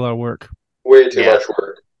fishing seems like a lot of work. Way too Yeah. much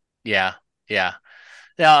work. Yeah.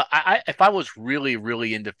 Now, if I was really,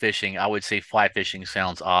 really into fishing, I would say fly fishing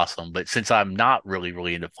sounds awesome. But since I'm not really,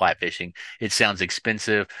 really into fly fishing, it sounds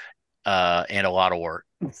expensive, and a lot of work.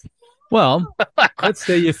 Well, let's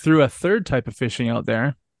say you threw a third type of fishing out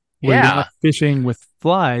there where you're Yeah. not fishing with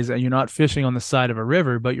flies and you're not fishing on the side of a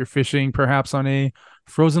river, but you're fishing perhaps on a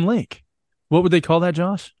frozen lake. What would they call that,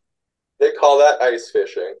 Josh? They call that ice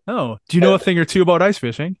fishing. Oh, do you know a thing or two about ice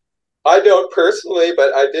fishing? I don't personally,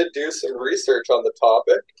 but I did do some research on the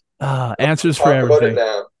topic. Answers for Talk about it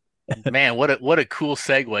everything. now. Man, what a cool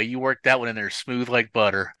segue. You worked that one in there smooth like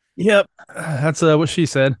butter. Yep. That's what she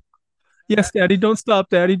said. Yes, Daddy. Don't stop,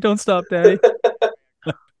 Daddy. Don't stop, Daddy.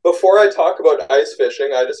 Before I talk about ice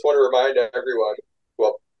fishing, I just want to remind everyone,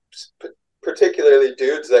 well, particularly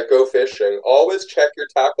dudes that go fishing, always check your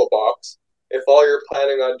tackle box if all you're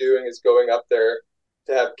planning on doing is going up there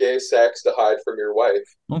to have gay sex to hide from your wife.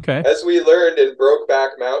 Okay. As we learned in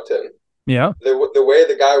Brokeback Mountain, Yeah. the way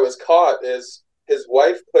the guy was caught is his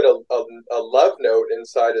wife put a love note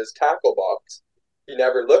inside his tackle box. He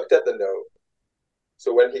never looked at the note.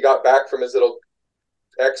 So when he got back from his little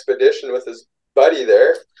expedition with his buddy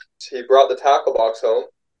there, he brought the tackle box home.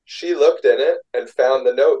 She looked in it and found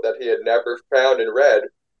the note that he had never found and read,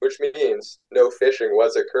 which means no fishing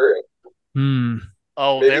was occurring.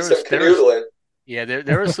 Oh, Maybe some canoodling. Yeah,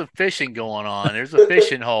 there was some fishing going on. There's a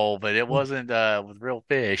fishing hole, but it wasn't with real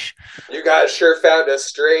fish. You guys sure found a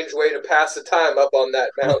strange way to pass the time up on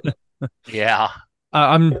that mountain. Yeah.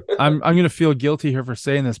 I'm gonna feel guilty here for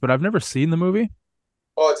saying this, but I've never seen the movie.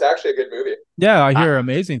 Oh, it's actually a good movie. Yeah, I hear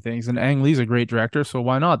amazing things, and Ang Lee's a great director, so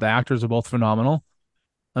why not? The actors are both phenomenal.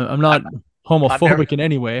 I'm not homophobic in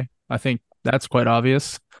any way. I think that's quite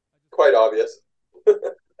obvious. Quite obvious.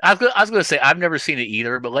 I was going to say I've never seen it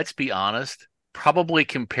either, but let's be honest. Probably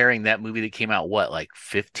comparing that movie that came out like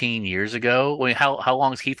 15 years ago. I mean, how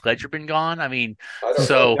long has Heath Ledger been gone? I mean, I don't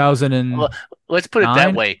so know. 2009. let's put it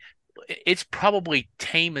that way. It's probably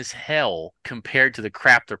tame as hell compared to the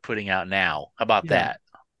crap they're putting out now. How about that?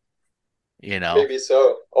 You know, Maybe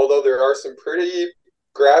so. Although there are some pretty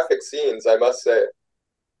graphic scenes, I must say.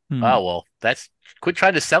 Oh, well, quit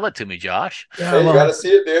trying to sell it to me, Josh. Yeah, Hey, you well, gotta see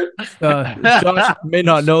it, dude. Josh may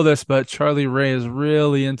not know this, but Charley Ray is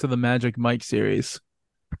really into the Magic Mike series.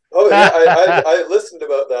 Oh yeah, I listened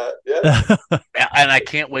about that. Yeah, And I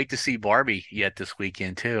can't wait to see Barbie yet this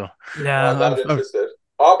weekend too. Yeah, I'm not interested.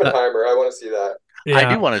 Oppenheimer, I want to see that.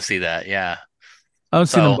 I do want to see that. Yeah. I haven't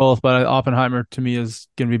seen them So- both, but Oppenheimer to me is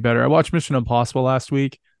gonna be better. I watched Mission Impossible last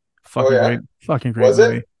week. Fucking yeah? great, fucking great Was it?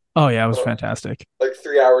 movie. Oh yeah, it was Oh. fantastic. Like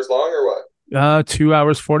 3 hours long or what? 2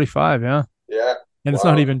 hours 45, yeah. Yeah, And it's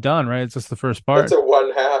Wow. not even done, right? It's just the first part. that's a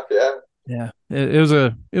 1/2. Yeah, Yeah,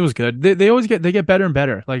 it was good. They always get better and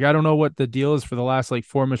better. Like I don't know what the deal is for the last like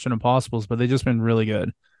 4 Mission Impossibles, but they've just been really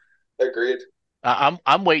good. agreed.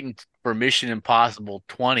 I'm waiting for Mission Impossible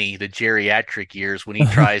 20, the geriatric years, when he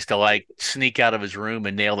tries to like sneak out of his room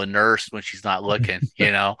and nail the nurse when she's not looking.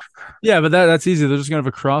 You know. Yeah, but that's easy. They're just gonna have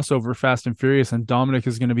a crossover Fast and Furious, and Dominic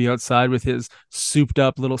is gonna be outside with his souped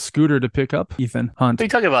up little scooter to pick up Ethan Hunt. What are you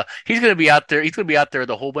talking about? He's going to be out there. He's going to be out there with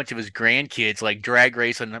a whole bunch of his grandkids, like drag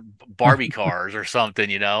racing Barbie cars or something.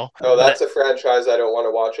 You know. Oh, that's a franchise I don't want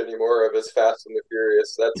to watch anymore of. Is Fast and the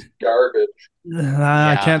Furious. That's garbage.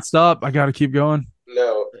 I can't stop. I gotta keep going.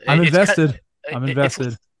 No, I'm It's invested. kind- I'm it-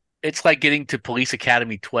 invested. It's like getting to Police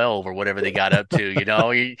Academy 12 or whatever they got up to. You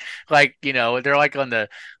know, they're like on the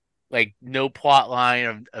like no plot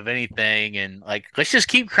line of anything, and like let's just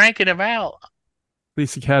keep cranking them out.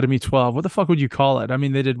 Police Academy 12. What the fuck would you call it? I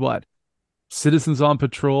mean, they did what? Citizens on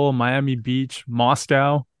Patrol, Miami Beach,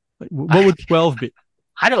 Moscow. Like, what would 12 be?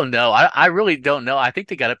 I don't know. I really don't know. I think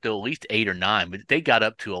they got up to at least 8 or 9, but they got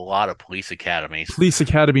up to a lot of police academies. Police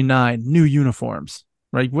Academy 9, new uniforms.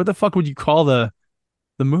 Right? What the fuck would you call the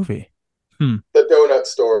movie? The donut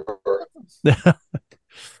store.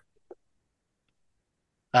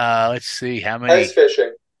 Let's see how many. Ice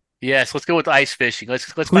fishing. Yes, let's go with ice fishing. Let's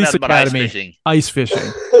find Police out about Academy, ice fishing. Ice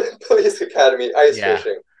fishing. Police Academy, ice Yeah.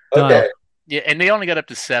 fishing. Done. Okay. Yeah, and they only got up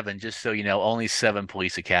to 7, just so you know, only 7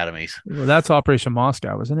 police academies. Well, that's Operation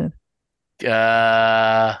Moscow, isn't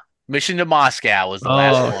it? Mission to Moscow was the Oh,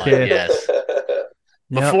 last one. okay. Yes.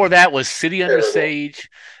 Yep. Before that was City Under Terrible. Sage,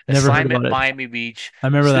 Never heard Assignment about it. Miami Beach. I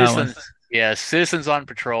remember that one. Citizens, yeah, Citizens on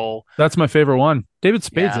Patrol. That's my favorite one. David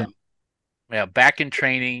Spade's Yeah. in. Yeah, back in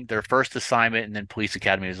training, their first assignment, and then Police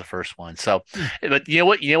Academy was the first one. So, but you know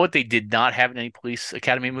what? You know what they did not have in any Police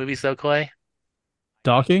Academy movies, though, Clay?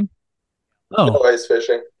 Docking? No Oh, ice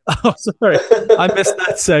fishing. oh, sorry. I missed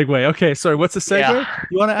that segue. Okay, sorry. What's the segue? Yeah.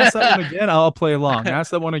 You want to ask that one again? I'll play along.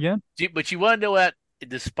 Ask that one again. But you want to know what?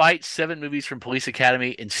 Despite 7 movies from Police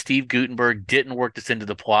Academy and Steve Guttenberg didn't work this into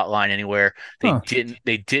the plot line anywhere, they Huh. didn't.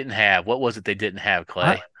 They didn't have. What was it they didn't have,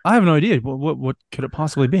 Clay? I have no idea. What could it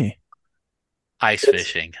possibly be? Ice It's-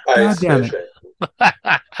 fishing. Ice damn it. fishing.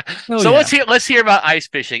 Hell So yeah. let's hear about ice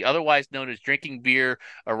fishing, otherwise known as drinking beer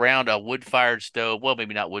around a wood-fired stove. Well,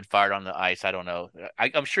 maybe not wood-fired on the ice. I don't know.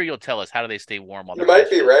 I'm sure you'll tell us, how do they stay warm while You they're might ice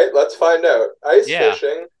be fishing? right. Let's find out. Ice Yeah.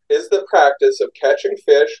 fishing is the practice of catching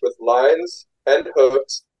fish with lines and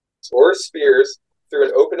hooks or spears through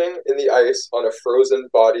an opening in the ice on a frozen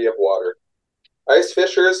body of water. Ice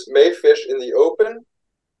fishers may fish in the open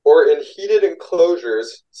or in heated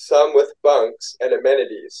enclosures, some with bunks and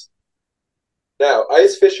amenities. Now,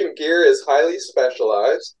 ice fishing gear is highly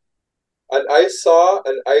specialized. An ice saw,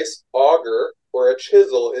 an ice auger, or a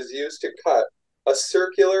chisel is used to cut a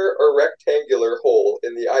circular or rectangular hole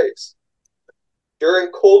in the ice. During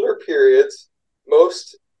colder periods,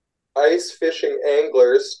 most ice fishing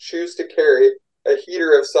anglers choose to carry a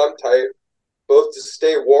heater of some type, both to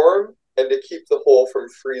stay warm and to keep the hole from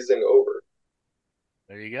freezing over.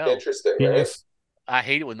 There you go. Interesting, right? Yes. I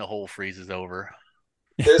hate it when the hole freezes over.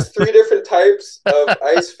 There's 3 different types of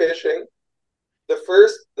ice fishing. The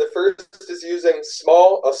first is using a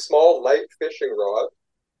small light fishing rod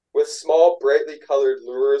with small brightly colored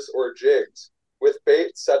lures or jigs with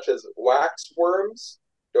baits such as wax worms,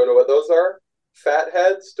 don't know what those are,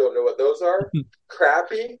 fatheads, don't know what those are,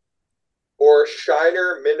 crappie, or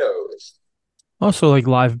shiner minnows. Also, like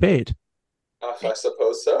live bait. I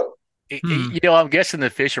suppose so. You know, I'm guessing the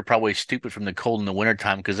fish are probably stupid from the cold in the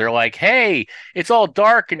wintertime, because they're like, hey, it's all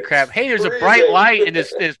dark and crap. Hey, there's a bright freezing. light and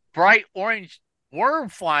this bright orange worm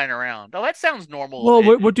flying around. Oh, that sounds normal.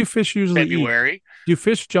 Well, in what do fish usually eat? February? Do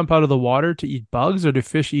fish jump out of the water to eat bugs, or do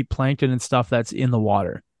fish eat plankton and stuff that's in the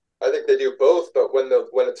water? I think they do both, but when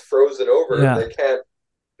it's frozen over, Yeah. they can't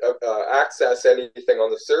access anything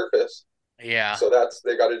on the surface. Yeah. So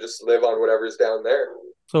they got to just live on whatever's down there.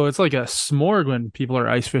 So it's like a s'more when people are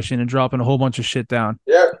ice fishing and dropping a whole bunch of shit down.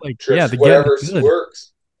 Yeah, Like, just yeah, the whatever get is good.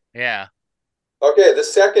 works. Yeah. Okay, the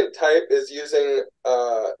second type is using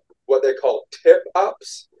what they call tip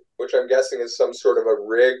ups, which I'm guessing is some sort of a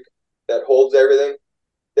rig that holds everything.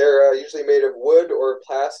 They're usually made of wood or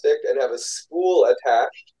plastic and have a spool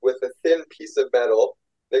attached with a thin piece of metal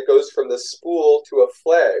that goes from the spool to a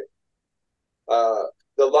flag.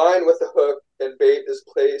 The line with the hook and bait is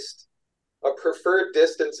placed a preferred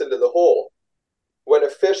distance into the hole. When a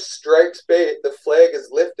fish strikes bait, the flag is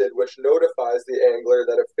lifted, which notifies the angler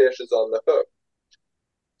that a fish is on the hook.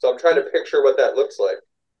 So I'm trying to picture what that looks like.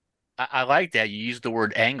 I like that. You used the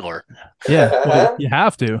word angler, Yeah, well, you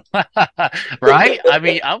have to. right? I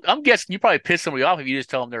mean, I'm guessing you probably piss somebody off if you just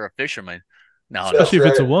tell them they're a fisherman. No, no. Especially if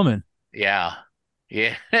it's a right. woman. Yeah.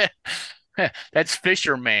 Yeah. That's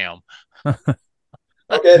fisher, ma'am.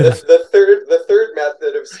 Okay, the third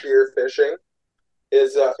method of spear fishing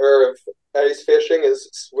is or of ice fishing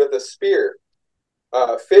is with a spear.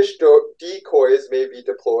 Fish decoys may be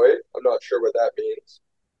deployed. I'm not sure what that means.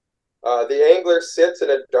 The angler sits in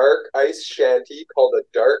a dark ice shanty called a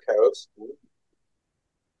dark house.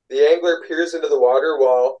 The angler peers into the water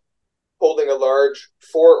while holding a large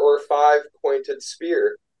 4 or 5 pointed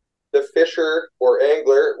spear. The fisher or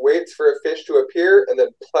angler waits for a fish to appear and then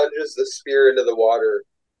plunges the spear into the water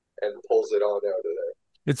and pulls it on out of there.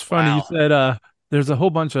 It's funny. Wow. You said there's a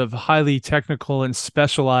whole bunch of highly technical and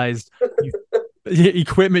specialized.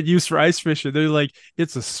 equipment used for ice fishing. They're like,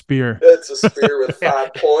 it's a spear. It's a spear with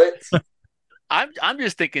 5 points. I'm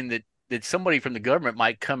just thinking that somebody from the government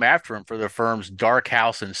might come after him for the firm's dark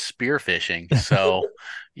house and spear fishing. So,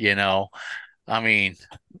 I mean,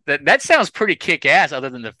 that sounds pretty kick ass. Other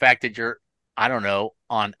than the fact that you're, I don't know,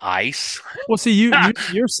 on ice. Well, see,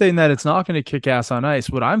 you're saying that it's not going to kick ass on ice.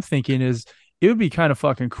 What I'm thinking is it would be kind of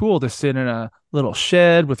fucking cool to sit in a little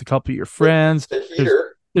shed with a couple of your friends. The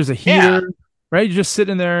heater. There's a heater, right? You just sit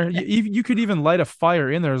in there. You could even light a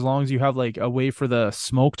fire in there as long as you have like a way for the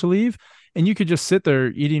smoke to leave. And you could just sit there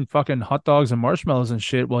eating fucking hot dogs and marshmallows and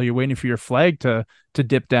shit while you're waiting for your flag to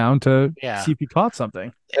dip down to see if you caught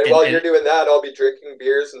something. And while you're doing that, I'll be drinking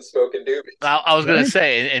beers and smoking doobies. I was going to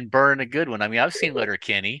say, and burning a good one. I mean, I've seen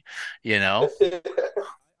Letterkenny, Canada.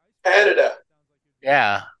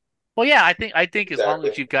 Yeah. Well, yeah, I think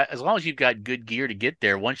Exactly. as long as you've got good gear to get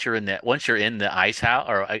there. Once you're in the ice house,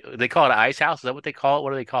 or they call it an ice house. Is that what they call it?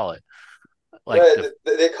 What do they call it? Like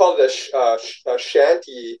they call it a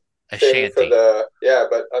shanty. A shanty.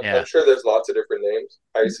 But I'm sure there's lots of different names.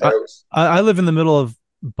 Ice house. I live in the middle of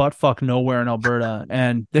buttfuck nowhere in Alberta,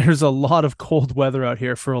 and there's a lot of cold weather out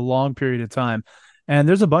here for a long period of time. And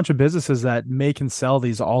there's a bunch of businesses that make and sell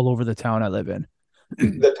these all over the town I live in.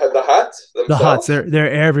 The huts themselves? The huts, they're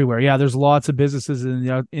everywhere. Yeah, there's lots of businesses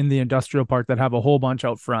in the industrial park that have a whole bunch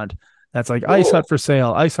out front. That's like ice hut for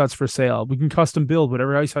sale, ice huts for sale. We can custom build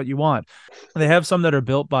whatever ice hut you want. And they have some that are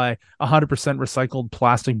built by 100% recycled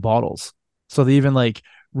plastic bottles. So they even like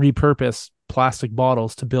repurpose plastic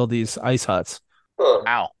bottles to build these ice huts.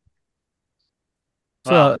 Wow.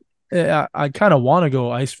 So I kind of want to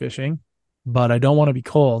go ice fishing, but I don't want to be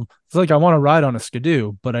cold. It's like I want to ride on a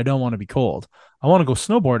skidoo, but I don't want to be cold. I want to go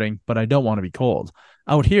snowboarding, but I don't want to be cold.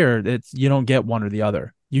 Out here, you don't get one or the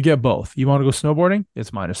other. You get both. You want to go snowboarding?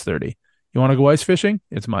 It's minus 30. You want to go ice fishing?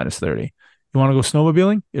 It's minus 30. You want to go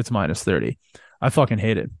snowmobiling? It's minus 30. I fucking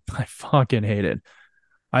hate it. I fucking hate it.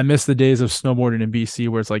 I miss the days of snowboarding in BC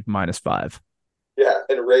where it's like minus 5. Yeah,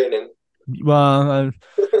 and raining. Well,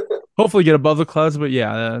 hopefully get above the clouds, but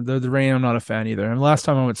yeah, the rain I'm not a fan either. And last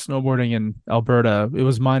time I went snowboarding in Alberta, it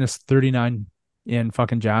was minus 39 in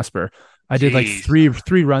fucking Jasper. I did like three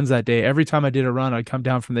runs that day. Every time I did a run, I'd come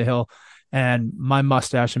down from the hill and my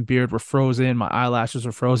mustache and beard were frozen. My eyelashes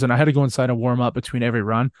were frozen. I had to go inside and warm up between every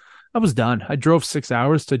run. I was done. I drove 6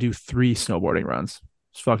 hours to do 3 snowboarding runs.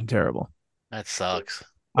 It's fucking terrible. That sucks.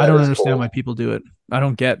 I don't understand why people do it. I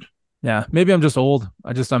don't get. Yeah, maybe I'm just old.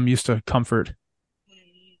 I'm used to comfort.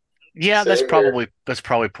 Yeah, that's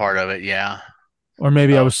probably part of it. Yeah. Or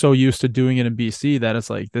maybe I was so used to doing it in BC that it's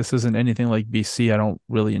like, this isn't anything like BC. I don't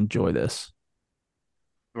really enjoy this.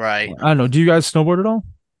 Right. I don't know. Do you guys snowboard at all?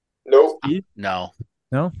 Nope. No.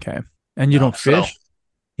 No? Okay. And you don't fish?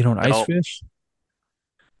 You don't ice fish?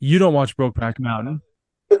 You don't watch Brokeback Mountain?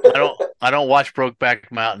 I don't watch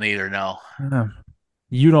Brokeback Mountain either, no. Yeah.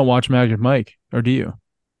 You don't watch Magic Mike, or do you?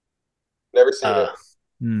 Never seen it.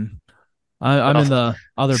 I'm in the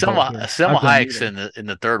other Selma Hayek's in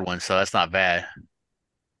the third one, so that's not bad.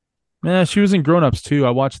 Yeah, she was in Grown Ups too. I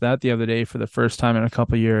watched that the other day for the first time in a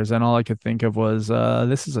couple of years, and all I could think of was,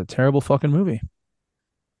 this is a terrible fucking movie.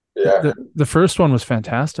 Yeah. The first one was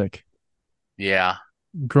fantastic. Yeah.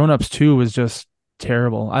 Grown Ups 2 was just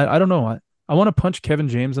terrible. I don't know. I want to punch Kevin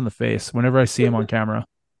James in the face whenever I see him on camera.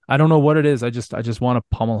 I don't know what it is. I just want to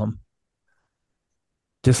pummel him.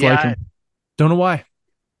 Dislike him. Don't know why.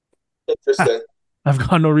 Interesting. I've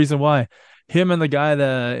got no reason why. Him and the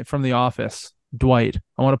guy from The Office, Dwight.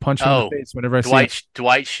 I want to punch him in the face whenever I see him.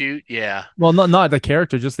 Dwight Schrute, yeah. Well, not the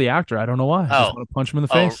character, just the actor. I don't know why. I just want to punch him in the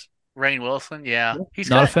face. Rainn Wilson, yeah. He's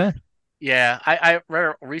not a fan. Yeah, I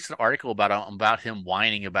read a recent article about him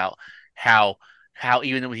whining about how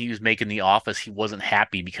even when he was making The Office, he wasn't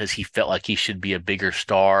happy because he felt like he should be a bigger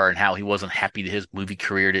star, and how he wasn't happy that his movie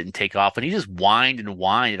career didn't take off. And he just whined and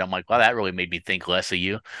whined. And I'm like, wow, that really made me think less of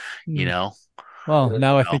you, you know? Well,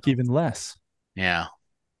 now I think even less. Yeah.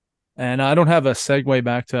 And I don't have a segue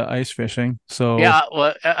back to ice fishing. So yeah,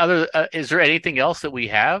 well, is there anything else that we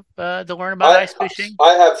have to learn about ice fishing?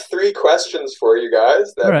 I have 3 questions for you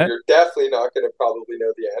guys that right. You're definitely not going to probably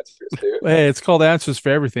know the answers to. Hey, it's called Answers for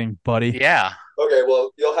Everything, buddy. Yeah. Okay,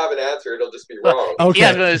 well, you'll have an answer. It'll just be wrong. Okay. Yeah,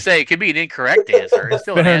 I was going to say, it could be an incorrect answer. It's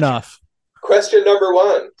still Fair enough. Question number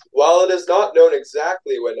 1. While it is not known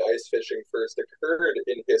exactly when ice fishing first occurred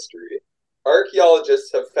in history,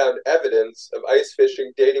 archaeologists have found evidence of ice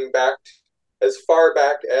fishing dating back as far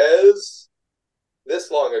back as this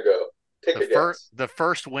long ago. Take a guess. The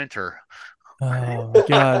first winter. Oh my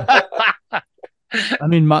god! I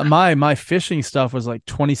mean, my fishing stuff was like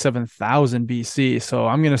 27,000 BC, so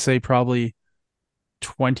I'm gonna say probably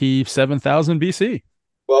 27,000 BC.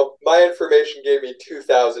 Well, my information gave me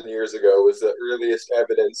 2,000 years ago was the earliest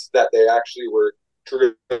evidence that they actually were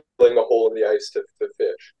drilling a hole in the ice to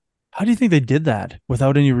fish. How do you think they did that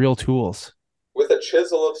without any real tools? With a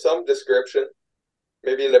chisel of some description.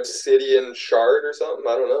 Maybe an obsidian shard or something.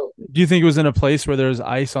 I don't know. Do you think it was in a place where there's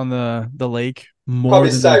ice on the lake more Probably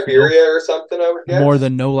than Siberia or something, I would guess. more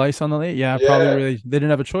than no ice on the lake? Yeah, Yeah. probably really. They didn't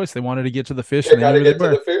have a choice. They wanted to get to the fish. You And they got to knew where get they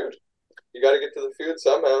to were. the food. You got to get to the food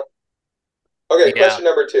somehow. Okay, Yeah. question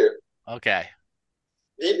number 2. Okay.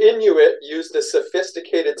 The Inuit used a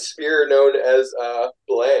sophisticated spear known as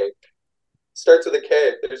blank. Starts with a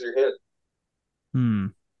K. There's your hint.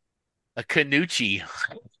 A Canucci.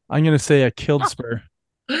 I'm gonna say a killed spur.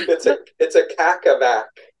 It's a Kakivak.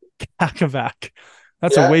 Kakivak.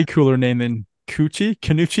 That's Yeah. a way cooler name than Coochie.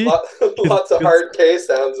 Canucci. Lots of hard K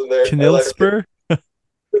sounds in there. I Canil like spur. What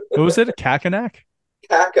was it? Kakanak?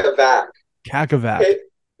 Kakivak. Kakivak.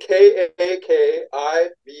 Kakivak.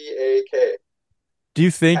 Do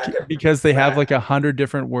you think Kakivak. because they have like 100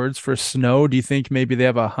 different words for snow, do you think maybe they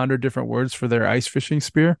have 100 different words for their ice fishing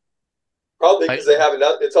spear? Probably because they have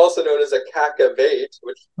another. It's also known as a Kakavate,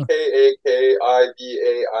 which is Kakivait.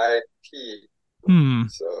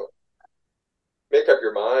 So make up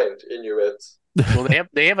your mind, Inuits. Well,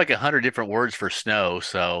 they have like 100 different words for snow,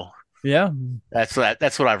 so Yeah. that's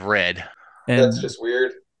what I've read. And That's just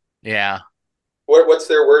weird. Yeah. What's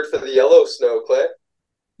their word for the yellow snow, Clay?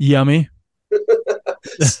 yummy.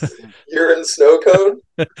 Urine snow cone?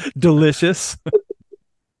 Delicious.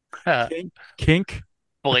 Kink.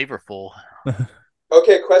 Flavorful.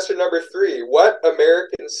 Okay, question number 3. What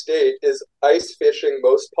American state is ice fishing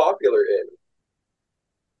most popular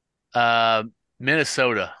in?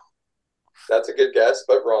 Minnesota. That's a good guess,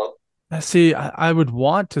 but wrong. See, I would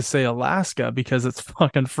want to say Alaska because it's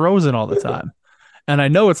fucking frozen all the time. And I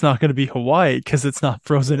know it's not going to be Hawaii because it's not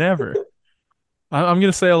frozen ever. I'm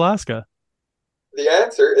going to say Alaska. The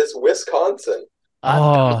answer is Wisconsin.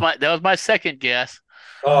 That was my second guess.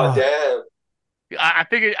 Oh, damn. I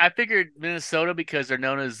figured Minnesota because they're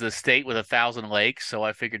known as the state with 1,000 lakes, so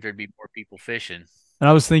I figured there'd be more people fishing. And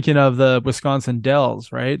I was thinking of the Wisconsin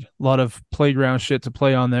dells, right? A lot of playground shit to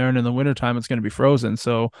play on there, and in the wintertime it's going to be frozen.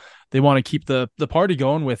 So they want to keep the party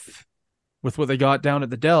going with what they got down at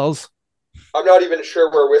the dells. I'm not even sure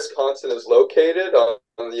where Wisconsin is located on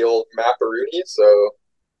the old Maparoonie, so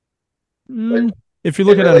if you're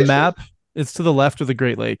looking at a map, it's to the left of the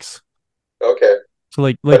Great Lakes. Okay. So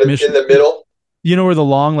like But it's Michigan, in the middle? you know where the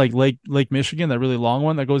long Lake Michigan, that really long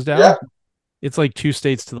one that goes down? Yeah. It's like 2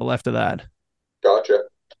 states to the left of that. Gotcha.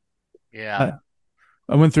 Yeah.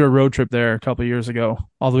 I went through a road trip there a couple of years ago,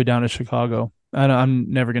 all the way down to Chicago. I'm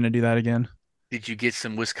never going to do that again. Did you get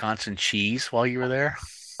some Wisconsin cheese while you were there?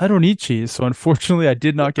 I don't eat cheese, so unfortunately I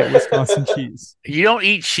did not get Wisconsin cheese. You don't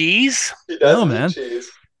eat cheese? He doesn't No, man. eat cheese.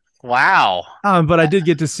 Wow. But I did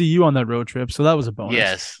get to see you on that road trip, so that was a bonus.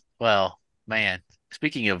 Yes. Well, man.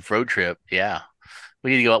 Speaking of road trip, yeah,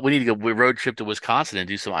 we need to go road trip to Wisconsin and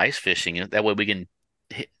do some ice fishing. That way we can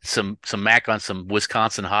hit some mac on some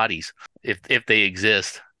Wisconsin hotties if they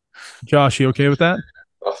exist. Josh, you okay with that?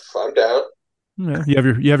 Oh, I'm down. Yeah.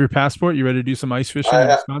 You have your passport? You ready to do some ice fishing in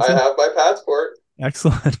I Wisconsin? have my passport.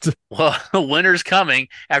 Excellent. Well, winter's coming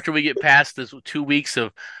after we get past this 2 weeks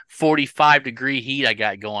of 45-degree heat I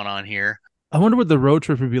got going on here. I wonder what the road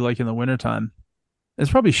trip would be like in the wintertime.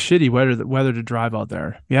 It's probably shitty weather to drive out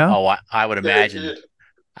there. Yeah. Oh, I would imagine. Dude.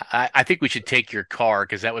 I think we should take your car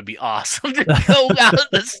because that would be awesome to go out in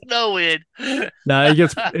the snow in. No,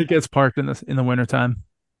 it gets parked in the wintertime.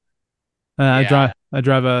 Yeah. I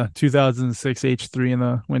drive a 2006 H3 in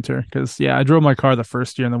the winter because I drove my car the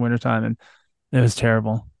first year in the wintertime and it was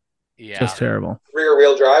terrible. Yeah. Just terrible. Rear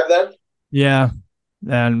wheel drive then? Yeah.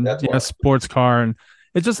 And That's wild. sports car, and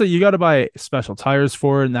it's just that you got to buy special tires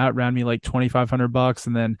for it, and that ran me like $2,500,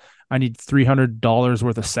 and then I need $300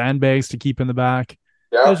 worth of sandbags to keep in the back.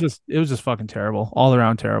 Yeah. It was just fucking terrible, all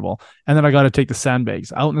around terrible. And then I got to take the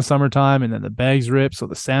sandbags out in the summertime, and then the bags rip, so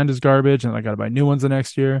the sand is garbage, and I got to buy new ones the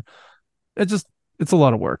next year. It's a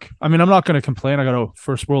lot of work. I mean, I'm not going to complain. I got a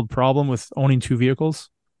first world problem with owning 2 vehicles.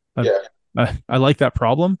 I like that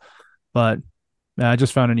problem, but I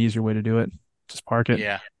just found an easier way to do it. Just park it.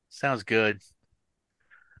 Yeah. Sounds good.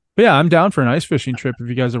 But yeah, I'm down for an ice fishing trip if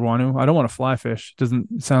you guys want to. I don't want to fly fish. It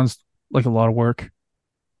sounds like a lot of work.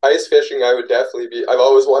 Ice fishing, I would definitely be. I've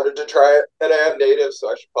always wanted to try it, and I am native, so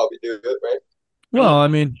I should probably do it, right? Well, I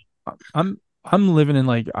mean, I'm living in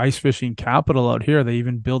like ice fishing capital out here. They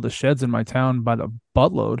even build the sheds in my town by the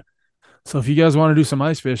buttload. So if you guys want to do some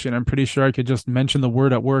ice fishing, I'm pretty sure I could just mention the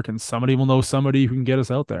word at work and somebody will know somebody who can get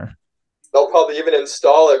us out there. They'll probably even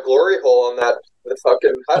install a glory hole on that the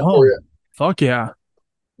fucking hut Oh, for you. fuck yeah.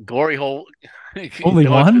 Glory hole. Only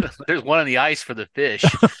one? There's one on the ice for the fish.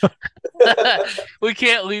 We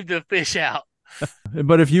can't leave the fish out.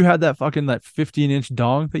 But if you had that 15-inch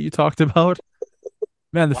dong that you talked about,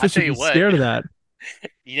 man, the Well, I fish tell would you be what, scared of that.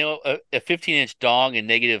 you know, a 15-inch dong and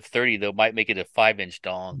 -30 though might make it a 5-inch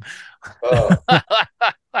dong. Oh,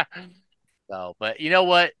 No, but you know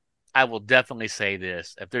what? I will definitely say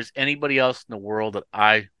this. If there's anybody else in the world that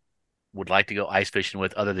I would like to go ice fishing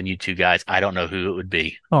with other than you two guys, I don't know who it would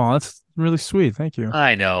be. Oh, that's really sweet. Thank you.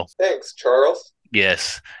 I know. thanks, Charles.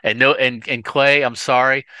 Yes. And no and Clay, I'm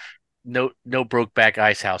sorry. No Brokeback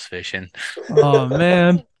ice house fishing. Oh,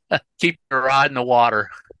 man. Keep your rod in the water.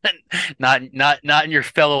 Not in your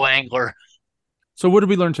fellow angler. So what did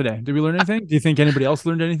we learn today? Did we learn anything? Do you think anybody else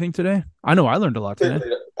learned anything today? I know I learned a lot today.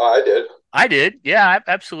 I did. I did. Yeah,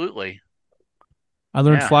 absolutely. I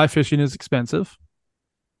learned Yeah. fly fishing is expensive.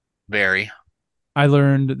 Very. I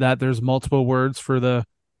learned that there's multiple words for the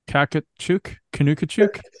Kakachuk,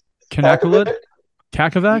 Kanukachuk, Kanakulut,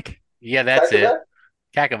 Kakivak, Yeah, that's it.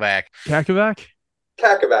 Kakivak. Kakivak,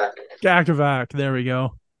 Kakivak. Kakivak. There we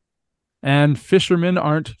go. And fishermen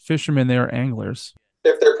aren't fishermen, they are anglers.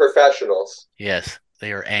 If they're professionals. Yes,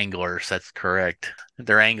 they are anglers. That's correct.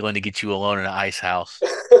 They're angling to get you alone in an ice house.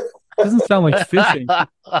 Doesn't sound like fishing.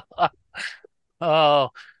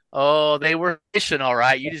 Oh, they were fishing all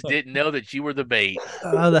right. You just didn't know that you were the bait.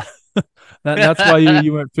 That's why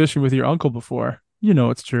you went fishing with your uncle before. You know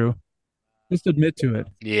it's true. Just admit to it.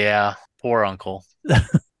 Yeah, poor uncle.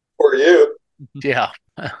 For you. Yeah,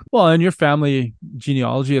 Well, in your family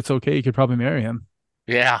genealogy, it's okay. You could probably marry him.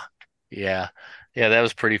 yeah, yeah. That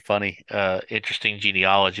was pretty funny. Interesting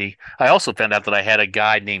genealogy. I also found out that I had a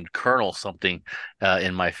guy named Colonel something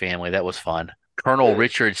in my family. That was fun. Colonel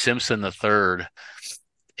Richard Simpson III.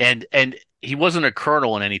 And he wasn't a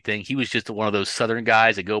colonel in anything. He was just one of those Southern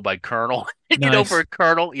guys that go by Colonel. Nice. For a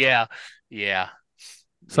colonel. Yeah.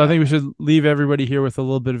 So I think we should leave everybody here with a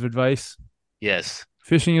little bit of advice. Yes.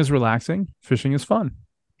 Fishing is relaxing. Fishing is fun.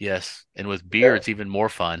 Yes. And with beer, it's even more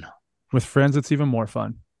fun. With friends, it's even more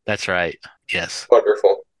fun. That's right. Yes. Wonderful.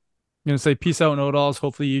 I'm going to say peace out, Know-It-Alls.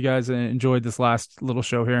 Hopefully you guys enjoyed this last little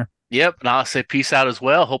show here. Yep. And I'll say peace out as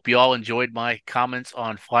well. Hope you all enjoyed my comments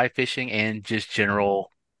on fly fishing and just general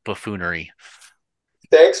buffoonery.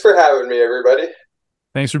 Thanks for having me, everybody.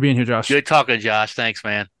 Thanks for being here, Josh. Good talking, Josh. Thanks,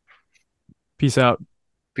 man. Peace out.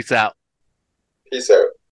 Peace out. Peace out.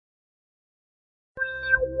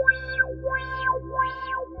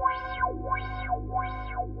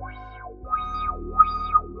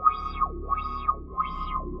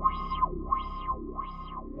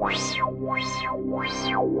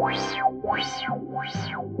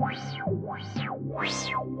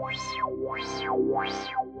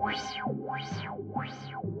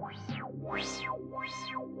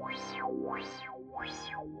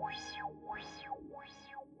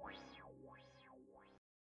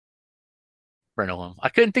 Frenulum. I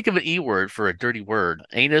couldn't think of an E word for a dirty word.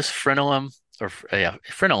 Anus, frenulum, or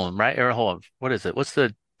frenulum, right? Or hold on, what is it? What's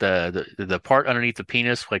the part underneath the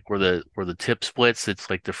penis, like where the tip splits? It's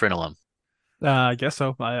like the frenulum. I guess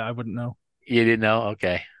so. I wouldn't know. You didn't know?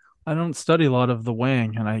 Okay. I don't study a lot of the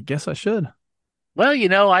wang, and I guess I should.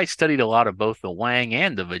 Well, I studied a lot of both the wang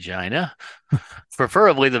and the vagina,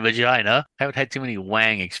 preferably the vagina. I haven't had too many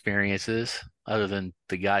wang experiences other than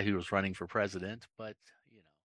the guy who was running for president, but